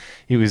 I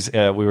was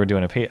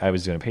doing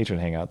a patron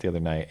hangout the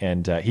other night,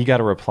 and he got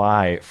a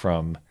reply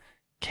from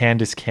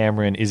Candace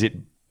Cameron.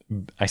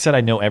 I said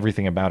I know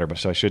everything about her, but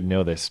so I should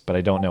know this, but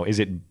I don't know. Is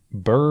it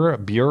Bure? How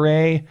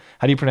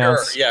do you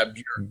pronounce?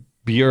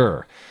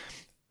 Bure.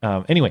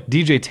 Anyway,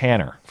 DJ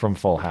Tanner from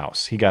Full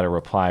House. He got a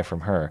reply from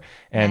her.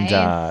 And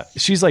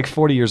Nice. She's like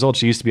 40 years old.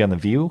 She used to be on The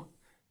View.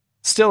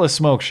 Still a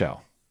smoke show.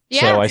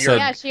 Yeah, So I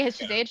said,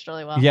 she's aged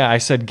really well. yeah, I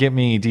said, get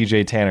me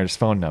DJ Tanner's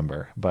phone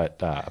number. But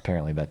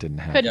apparently that didn't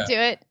happen. Couldn't do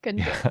it.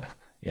 Couldn't do it.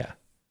 Yeah.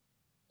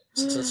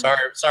 So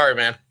sorry,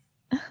 man.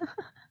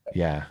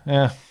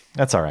 Yeah.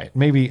 That's all right.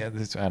 Maybe, I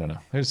don't know.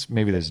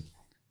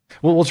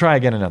 We'll try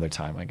again another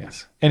time, I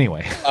guess.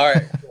 Anyway. All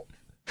right.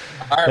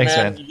 All right, Thanks,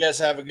 man. man. You guys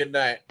have a good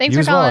night. Thanks You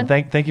for as well. calling.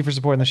 And thank you for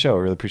supporting the show. I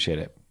really appreciate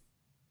it.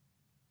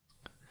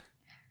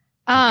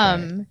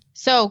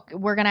 So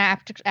we're gonna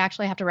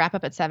actually have to wrap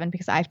up at 7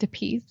 because I have to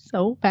pee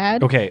so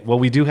bad. Okay. Well,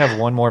 we do have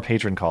one more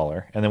patron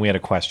caller, and then we had a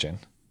question.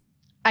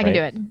 I can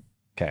do it.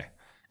 Okay.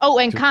 Oh,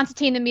 and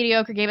Constantine the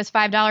Mediocre gave us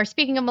 $5.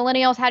 Speaking of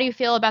millennials, how do you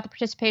feel about the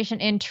participation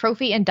in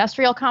Trophy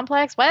Industrial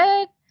Complex?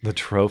 What? The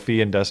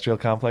Trophy Industrial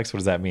Complex? What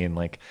does that mean?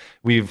 Like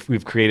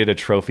we've created a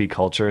trophy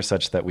culture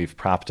such that we've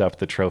propped up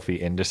the trophy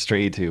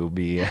industry to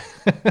be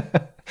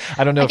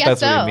I don't know if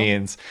that's what it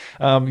means.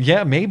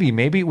 Yeah,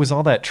 maybe it was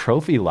all that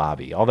trophy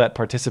lobby, all that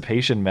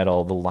participation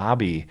medal, the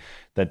lobby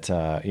that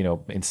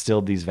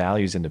instilled these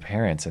values into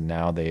parents, and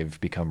now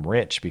they've become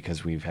rich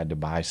because we've had to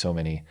buy so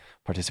many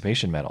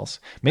participation medals.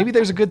 Maybe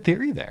there's a good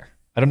theory there.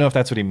 I don't know if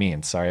that's what he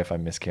means. Sorry if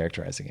I'm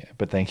mischaracterizing it,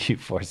 but thank you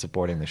for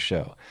supporting the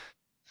show.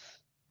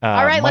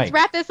 All right, Mike. let's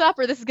wrap this up,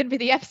 or this is going to be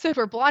the episode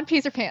where Blonde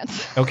pees her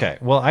pants. Okay,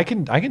 well, I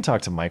can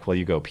talk to Mike while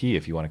you go pee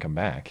if you want to come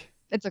back.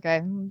 It's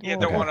okay. Yeah,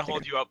 don't want to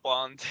hold you up,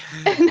 Blonde.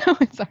 No,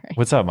 it's all right.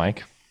 What's up,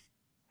 Mike?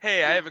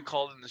 Hey, I haven't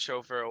called in the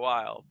show for a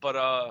while,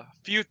 but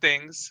few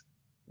things.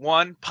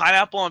 One,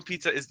 pineapple on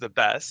pizza is the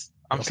best.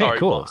 I'm sorry,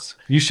 cool. Blonde.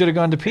 You should have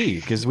gone to pee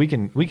because we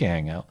can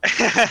hang out.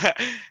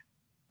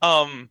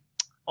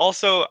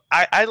 Also,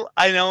 I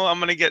know I'm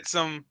gonna get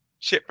some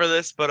shit for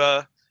this,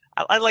 but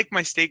I like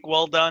my steak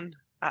well done.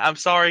 I'm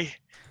sorry.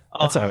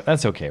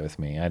 That's okay with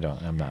me.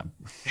 I'm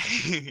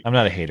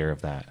not a hater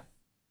of that.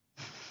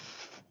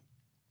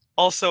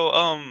 Also,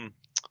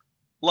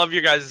 love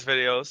your guys'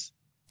 videos.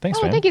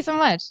 Thanks, man. Thank you so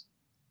much.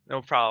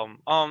 No problem.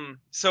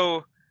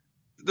 So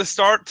the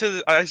start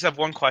to I just have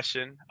one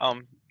question.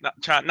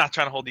 Not trying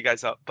to hold you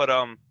guys up, but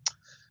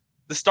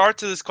the start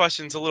to this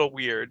question is a little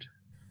weird.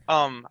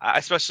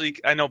 Especially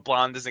I know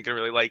Blonde isn't gonna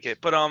really like it,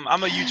 but I'm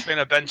a huge fan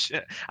of Ben.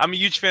 I'm a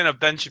huge fan of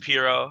Ben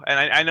Shapiro, and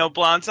I know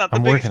Blonde's not the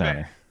biggest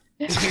fan.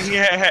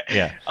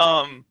 Yeah.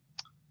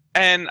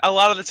 And a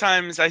lot of the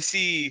times I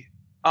see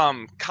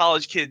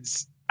college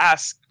kids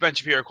ask Ben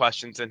Shapiro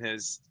questions in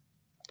his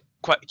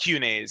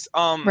Q&As.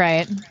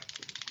 Right.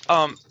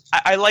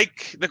 I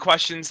like the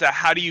questions that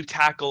how do you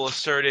tackle a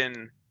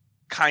certain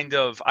kind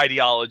of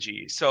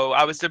ideology. So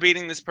I was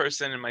debating this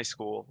person in my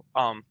school.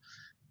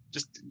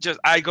 Just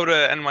I go to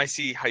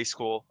NYC high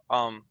school.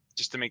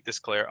 Just to make this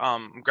clear,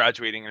 I'm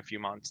graduating in a few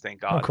months. Thank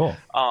God. Oh, cool.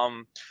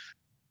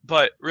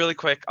 But really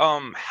quick,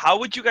 how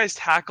would you guys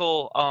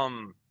tackle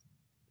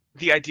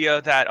the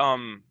idea that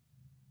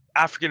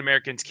African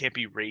Americans can't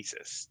be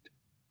racist?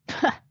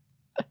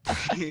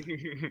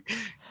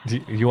 Do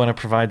you want to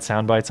provide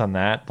sound bites on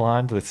that,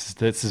 Blonde? This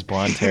is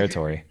Blonde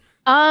territory.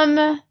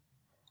 I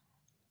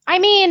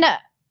mean,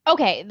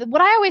 okay.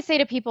 What I always say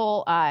to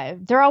people,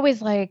 they're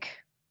always like,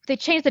 they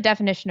change the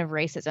definition of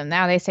racism.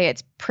 Now they say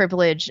it's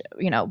privilege,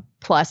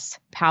 plus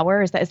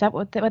power. Is that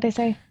what they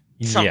say?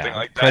 Something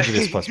like that.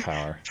 Prejudice plus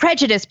power.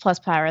 Prejudice plus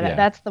power.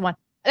 That's the one.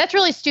 That's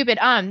really stupid.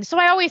 So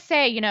I always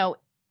say,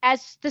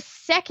 as the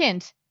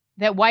second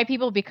that white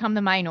people become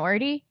the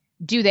minority,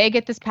 do they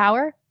get this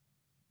power?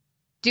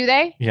 Do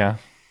they? Yeah.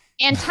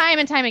 And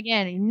time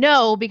again,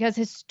 no, because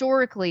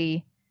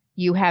historically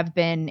you have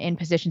been in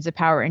positions of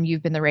power and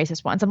you've been the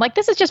racist ones. I'm like,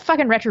 this is just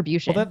fucking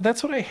retribution. Well,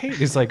 that's what I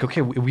hate. Is like,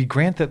 okay, we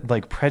grant that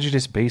like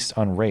prejudice based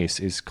on race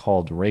is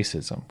called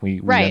racism.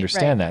 We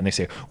understand that, and they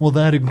say, well,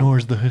 that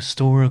ignores the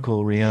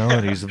historical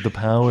realities of the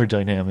power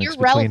dynamics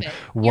between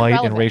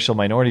white and racial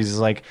minorities. Is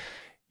like,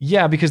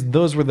 yeah, because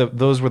those were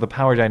the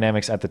power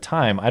dynamics at the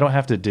time. I don't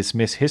have to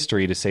dismiss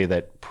history to say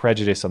that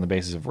prejudice on the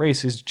basis of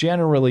race is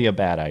generally a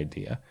bad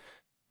idea.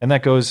 And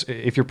that goes,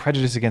 if you're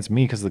prejudiced against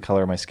me because of the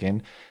color of my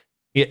skin,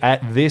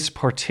 at this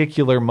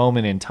particular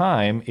moment in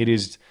time, it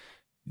is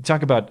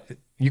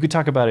you could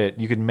talk about it,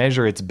 you could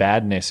measure its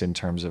badness in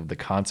terms of the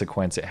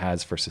consequence it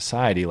has for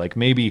society. Like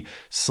maybe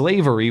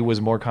slavery was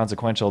more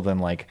consequential than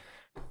like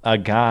a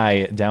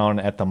guy down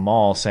at the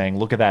mall saying,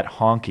 look at that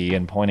honky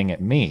and pointing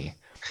at me.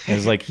 And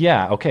it's like,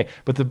 yeah, okay.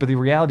 But the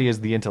reality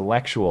is the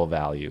intellectual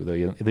value,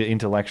 the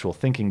intellectual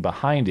thinking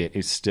behind it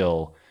is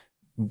still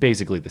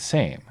basically the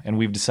same. And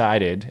we've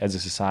decided as a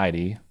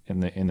society in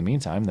the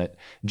meantime that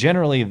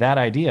generally that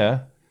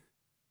idea,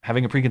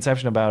 having a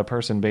preconception about a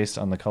person based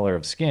on the color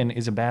of skin,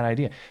 is a bad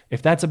idea.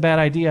 If that's a bad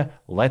idea,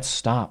 let's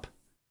stop.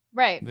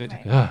 Right.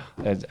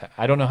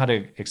 I don't know how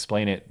to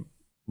explain it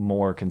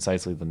more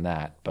concisely than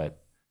that, but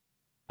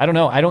I don't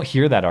know. I don't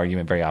hear that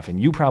argument very often.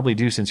 You probably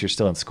do since you're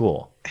still in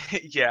school.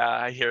 Yeah,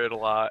 I hear it a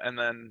lot. And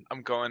then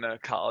I'm going to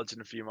college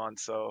in a few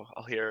months, so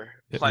I'll hear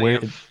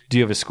plenty Do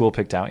you have a school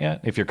picked out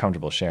yet? If you're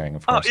comfortable sharing,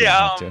 of course.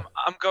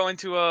 I'm going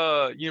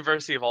to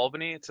University of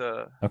Albany. It's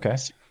a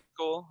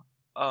school.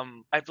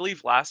 I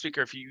believe last week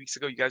or a few weeks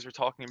ago, you guys were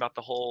talking about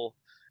the whole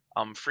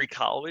free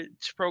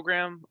college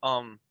program.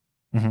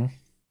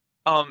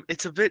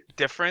 It's a bit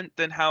different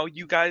than how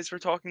you guys were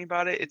talking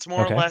about it. It's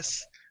more or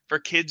less for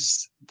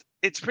kids.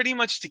 It's pretty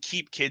much to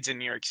keep kids in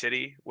New York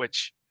City,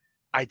 which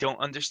I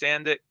don't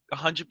understand it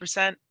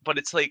 100%, but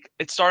it's like,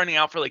 it's starting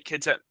out for like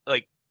kids that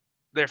like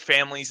their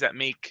families that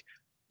make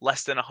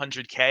less than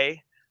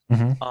 100K.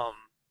 To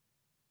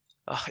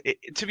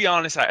be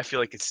honest, I feel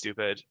like it's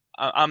stupid.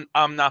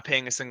 I'm not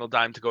paying a single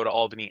dime to go to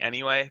Albany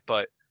anyway,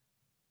 but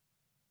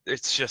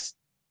it's just,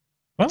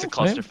 It's a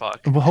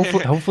clusterfuck. Well,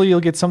 hopefully you'll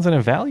get something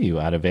of value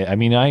out of it. I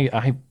mean,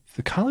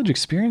 the college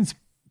experience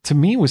to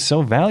me was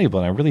so valuable,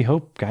 and I really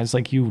hope guys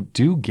like you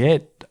do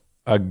get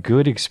a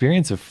good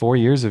experience of 4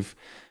 years of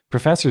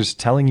professors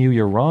telling you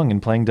you're wrong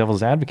and playing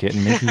devil's advocate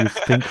and making you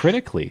think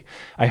critically.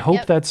 I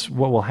hope that's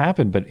what will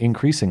happen, but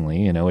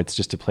increasingly, it's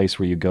just a place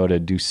where you go to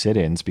do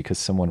sit-ins because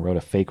someone wrote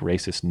a fake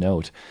racist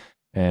note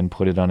and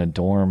put it on a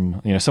dorm.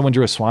 Someone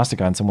drew a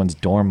swastika on someone's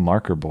dorm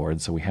marker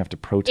board, so we have to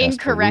protest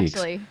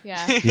incorrectly.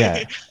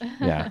 Yeah.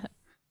 Yeah.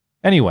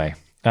 Anyway,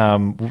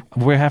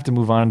 we have to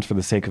move on for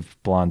the sake of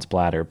Blonde's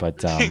bladder,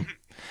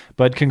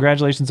 but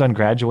congratulations on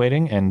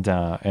graduating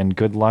and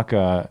good luck.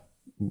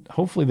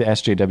 Hopefully the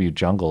SJW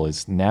jungle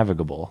is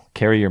navigable.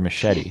 Carry your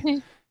machete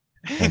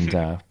and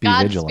be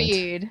vigilant.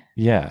 Godspeed.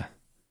 Yeah.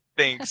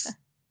 Thanks.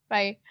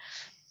 Bye.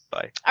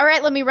 Bye. All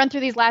right, let me run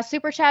through these last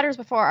super chatters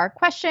before our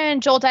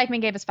question. Joel Dykeman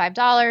gave us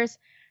 $5.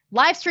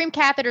 Live stream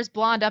catheters,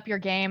 Blonde, up your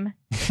game.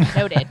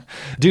 Noted.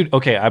 Dude,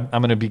 okay, I'm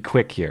going to be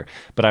quick here,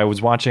 but I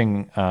was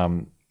watching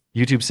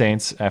YouTube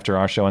Saints after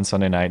our show on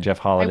Sunday night, Jeff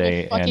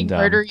Holiday and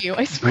murder you,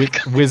 I swear.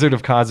 Wizard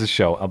of Coz's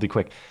show. I'll be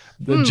quick.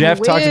 Jeff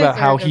talked about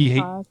how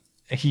he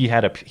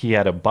had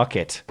a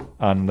bucket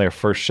on their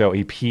first show.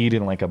 He peed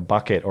in like a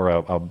bucket or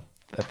a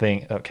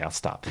thing. Okay, I'll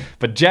stop.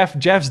 But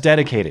Jeff's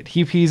dedicated.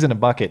 He pees in a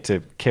bucket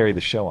to carry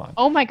the show on.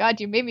 Oh my God,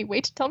 you made me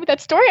wait to tell me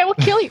that story. I will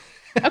kill you.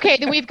 Okay,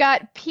 then we've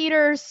got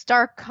Peter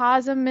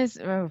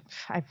Starkosm.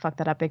 I fucked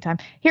that up big time.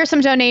 Here's some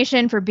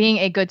donation for being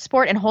a good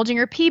sport and holding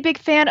your pee. Big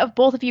fan of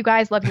both of you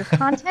guys. Love your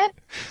content.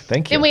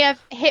 Thank you. Then we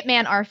have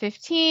Hitman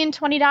R15,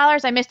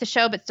 $20. I missed the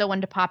show, but still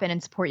wanted to pop in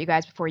and support you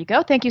guys before you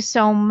go. Thank you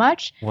so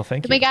much. Well,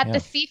 thank you. Then we got the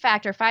C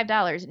Factor,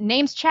 $5.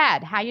 Name's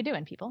Chad. How you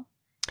doing, people?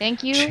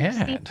 Thank you,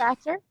 Chad. C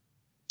Factor.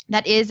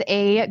 That is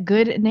a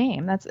good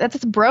name. That's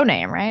a bro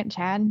name, right,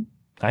 Chad?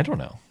 I don't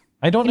know.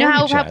 I don't know. You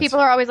know how people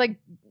are always like,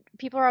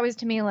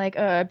 to me like,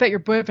 I bet your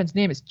boyfriend's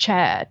name is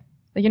Chad.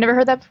 Like, you never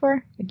heard that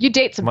before? Like, you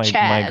date some Chads.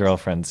 My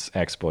girlfriend's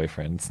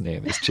ex-boyfriend's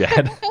name is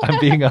Chad. I'm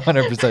being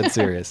 100%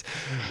 serious.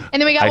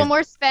 And then we got one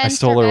more spend. I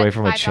stole her away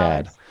from a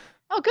Chad.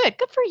 Oh, good.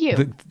 Good for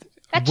you.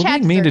 We're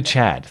being mean to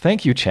Chad.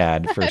 Thank you,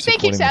 Chad, for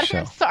supporting the show.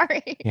 I'm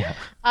sorry. Yeah.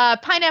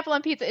 Pineapple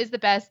on pizza is the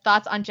best.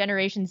 Thoughts on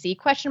Generation Z? ?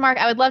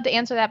 I would love to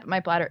answer that, but my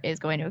bladder is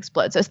going to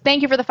explode. So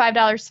thank you for the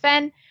 $5,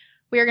 Sven.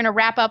 We are going to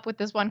wrap up with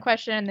this one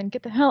question and then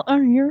get the hell out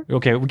of here.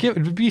 Okay,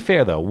 be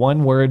fair though.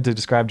 One word to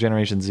describe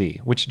Generation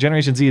Z. Which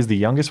Generation Z is the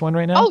youngest one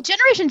right now? Oh,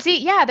 Generation Z.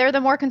 Yeah, they're the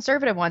more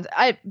conservative ones.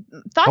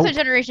 Thoughts on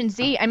Generation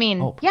Z? I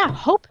mean, hope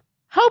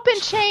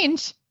and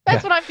change.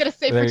 That's what I'm going to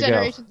say for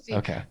Generation Z.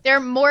 Okay. They're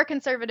more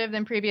conservative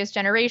than previous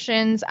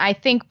generations. I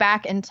think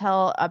back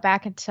until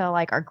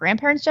like our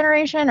grandparents'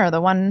 generation or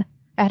the one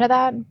ahead of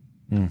that.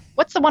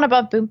 What's the one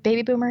above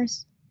baby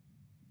boomers?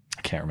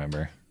 I can't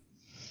remember.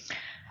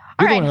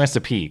 You're the one who has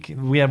to peek.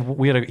 We had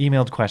an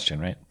emailed question,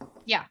 right?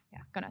 Yeah.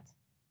 Go nuts.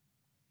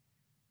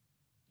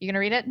 You gonna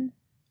read it?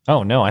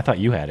 Oh no, I thought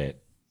you had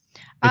it.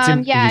 It's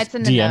in the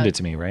DM'd notes. it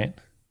to me, right?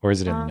 Or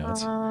is it in the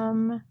notes?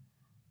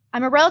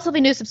 I'm a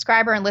relatively new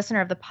subscriber and listener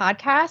of the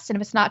podcast, and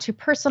if it's not too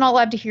personal,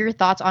 I'd love to hear your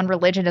thoughts on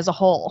religion as a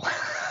whole.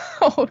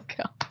 Oh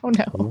God! Oh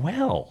no.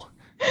 Well,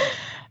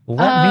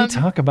 let me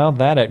talk about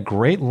that at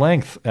great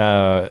length.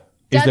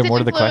 Is there more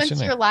to the question? Does it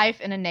influence your life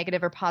in a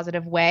negative or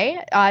positive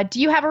way? Do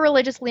you have a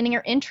religious leaning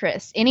or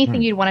interest?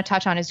 Anything you'd want to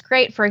touch on is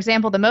great. For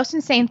example, the most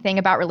insane thing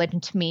about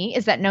religion to me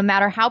is that no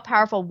matter how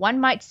powerful one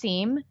might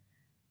seem,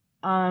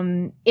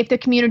 if the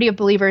community of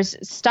believers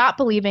stop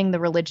believing, the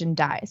religion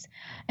dies.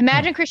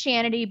 Imagine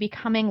Christianity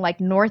becoming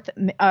like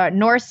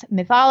Norse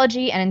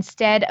mythology, and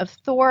instead of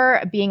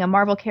Thor being a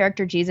Marvel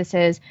character, Jesus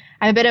is.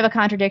 I'm a bit of a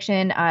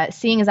contradiction,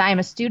 seeing as I am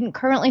a student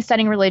currently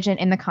studying religion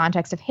in the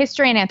context of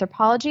history and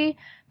anthropology,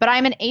 but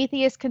I'm an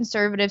atheist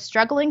conservative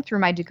struggling through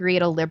my degree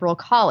at a liberal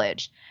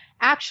college.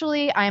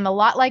 Actually, I am a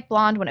lot like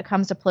Blonde when it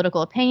comes to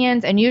political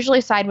opinions and usually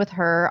side with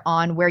her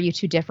on where you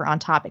two differ on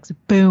topics.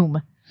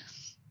 Boom.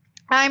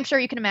 I'm sure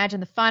you can imagine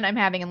the fun I'm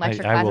having in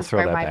lecture classes. I will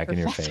throw that back in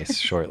your face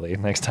shortly.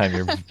 Next time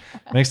you're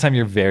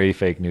very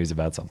fake news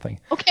about something.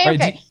 Okay. Right,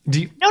 okay.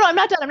 No, I'm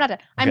not done. Okay.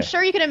 I'm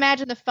sure you can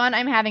imagine the fun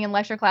I'm having in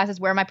lecture classes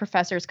where my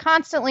professors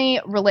constantly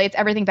relates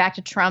everything back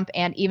to Trump,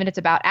 and even it's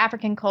about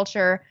African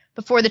culture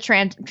before the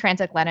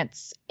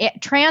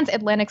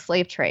transatlantic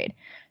slave trade.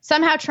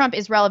 Somehow Trump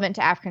is relevant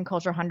to African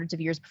culture hundreds of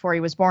years before he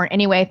was born.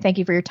 Anyway, thank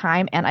you for your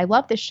time, and I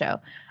love this show.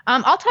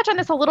 I'll touch on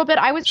this a little bit.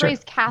 I was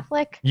raised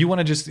Catholic. You want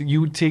to just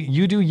you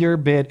do your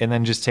bit and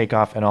then just take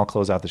off, and I'll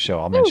close out the show.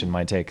 I'll mention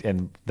my take,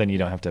 and then you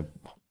don't have to.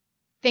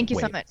 Thank you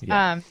so much.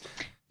 Yeah.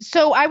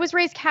 So I was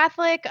raised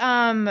Catholic,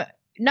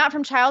 not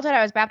from childhood.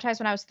 I was baptized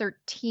when I was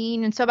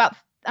 13, and so about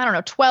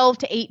 12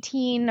 to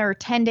 18 or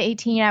 10 to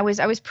 18, I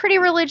was pretty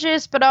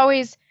religious, but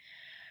always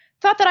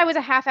thought that I was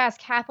a half-assed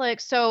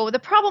Catholic. So the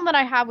problem that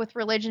I have with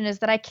religion is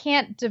that I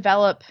can't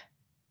develop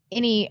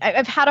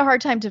I've had a hard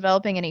time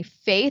developing any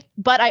faith,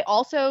 but I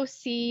also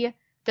see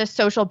the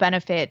social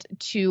benefit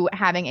to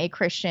having a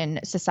Christian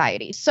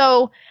society.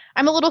 So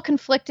I'm a little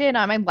conflicted.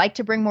 I'd like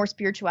to bring more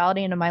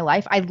spirituality into my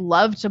life. I'd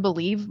love to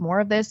believe more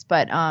of this,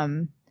 but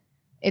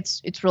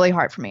it's really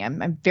hard for me.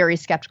 I'm very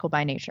skeptical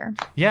by nature.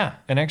 Yeah,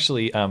 and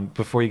actually,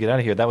 before you get out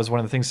of here, that was one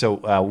of the things.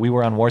 So we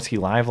were on Warski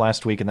Live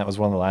last week, and that was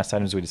one of the last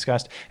items we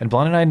discussed. And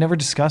Blonde and I had never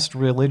discussed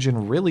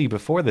religion really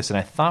before this, and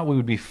I thought we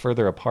would be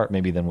further apart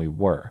maybe than we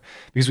were,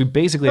 because we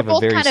basically have a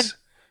very kind of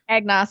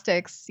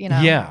agnostics, you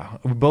know. Yeah,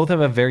 we both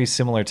have a very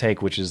similar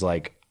take, which is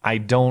like, I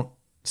don't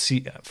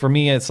see. For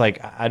me, it's like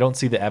I don't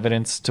see the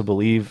evidence to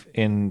believe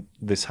in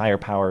this higher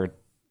power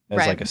as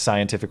Right. like a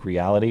scientific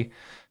reality.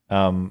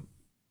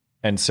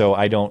 And so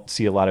I don't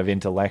see a lot of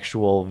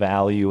intellectual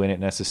value in it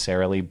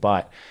necessarily,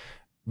 but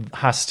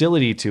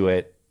hostility to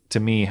it, to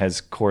me, has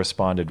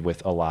corresponded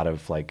with a lot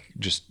of like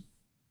just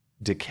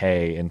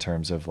decay in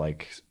terms of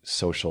like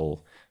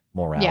social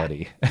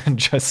morality and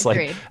just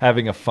Agreed. like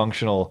having a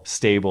functional,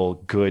 stable,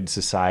 good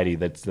society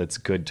that's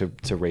good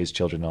to raise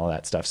children and all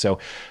that stuff. So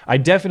I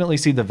definitely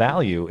see the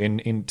value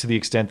in to the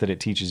extent that it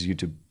teaches you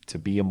to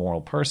be a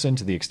moral person,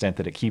 to the extent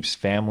that it keeps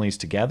families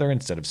together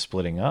instead of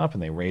splitting up,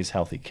 and they raise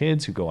healthy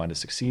kids who go on to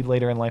succeed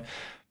later in life.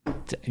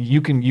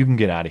 You can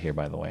get out of here,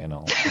 by the way, and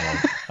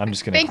I'm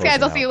just going to Thanks,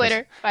 guys. I'll see you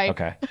later. Bye.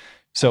 Okay.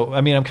 So,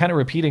 I mean, I'm kind of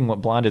repeating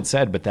what Blonde had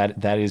said, but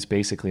that is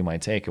basically my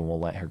take, and we'll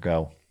let her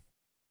go.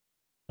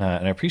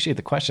 And I appreciate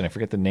the question. I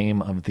forget the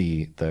name of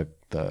the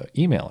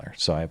emailer,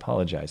 so I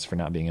apologize for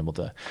not being able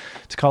to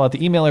call out the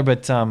emailer.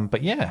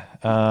 But yeah,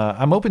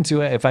 I'm open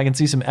to it. If I can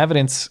see some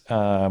evidence,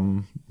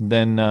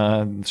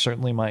 then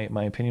certainly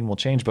my opinion will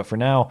change. But for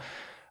now,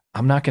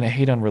 I'm not going to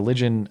hate on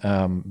religion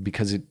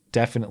because it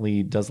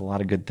definitely does a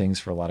lot of good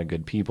things for a lot of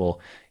good people,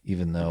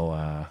 even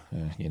though,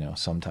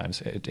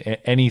 sometimes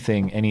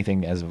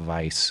anything as a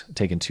vice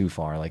taken too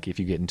far, like if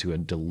you get into a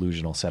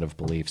delusional set of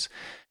beliefs,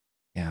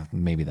 yeah,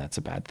 maybe that's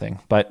a bad thing.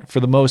 But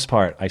for the most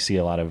part, I see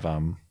a lot of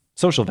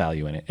social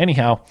value in it.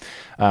 Anyhow,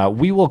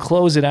 we will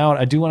close it out.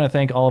 I do want to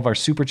thank all of our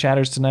super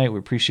chatters tonight. We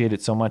appreciate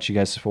it so much, you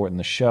guys supporting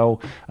the show.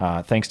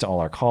 Thanks to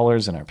all our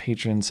callers and our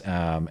patrons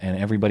and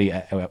everybody.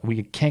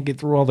 We can't get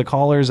through all the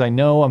callers. I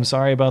know. I'm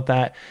sorry about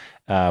that.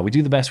 We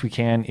do the best we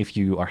can. If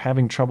you are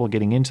having trouble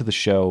getting into the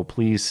show,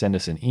 please send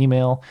us an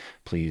email.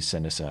 Please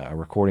send us a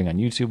recording on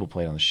YouTube. We'll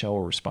play it on the show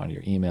or respond to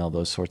your email,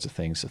 those sorts of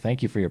things. So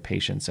thank you for your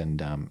patience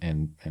and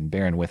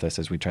bearing with us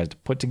as we try to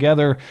put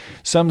together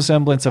some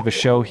semblance of a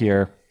show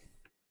here.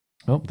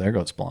 Oh, there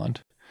goes Blonde.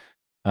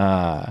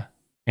 So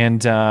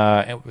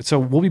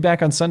we'll be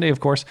back on Sunday, of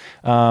course.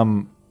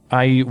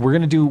 We're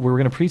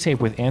gonna pre-tape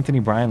with Anthony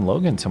Brian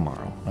Logan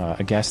tomorrow,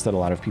 a guest that a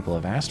lot of people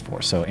have asked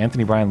for. So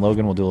Anthony Brian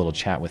Logan, we'll do a little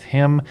chat with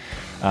him.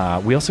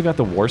 We also got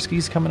the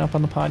Warskis coming up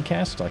on the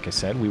podcast. Like I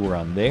said, we were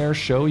on their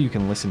show. You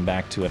can listen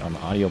back to it on the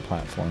audio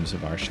platforms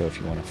of our show if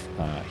you want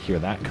to hear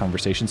that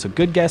conversation. So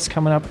good guests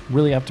coming up.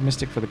 Really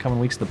optimistic for the coming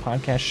weeks. The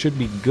podcast should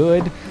be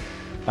good.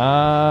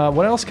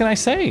 What else can I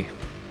say?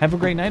 Have a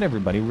great night,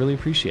 everybody. Really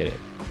appreciate it.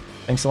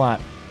 Thanks a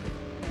lot.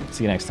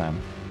 See you next time.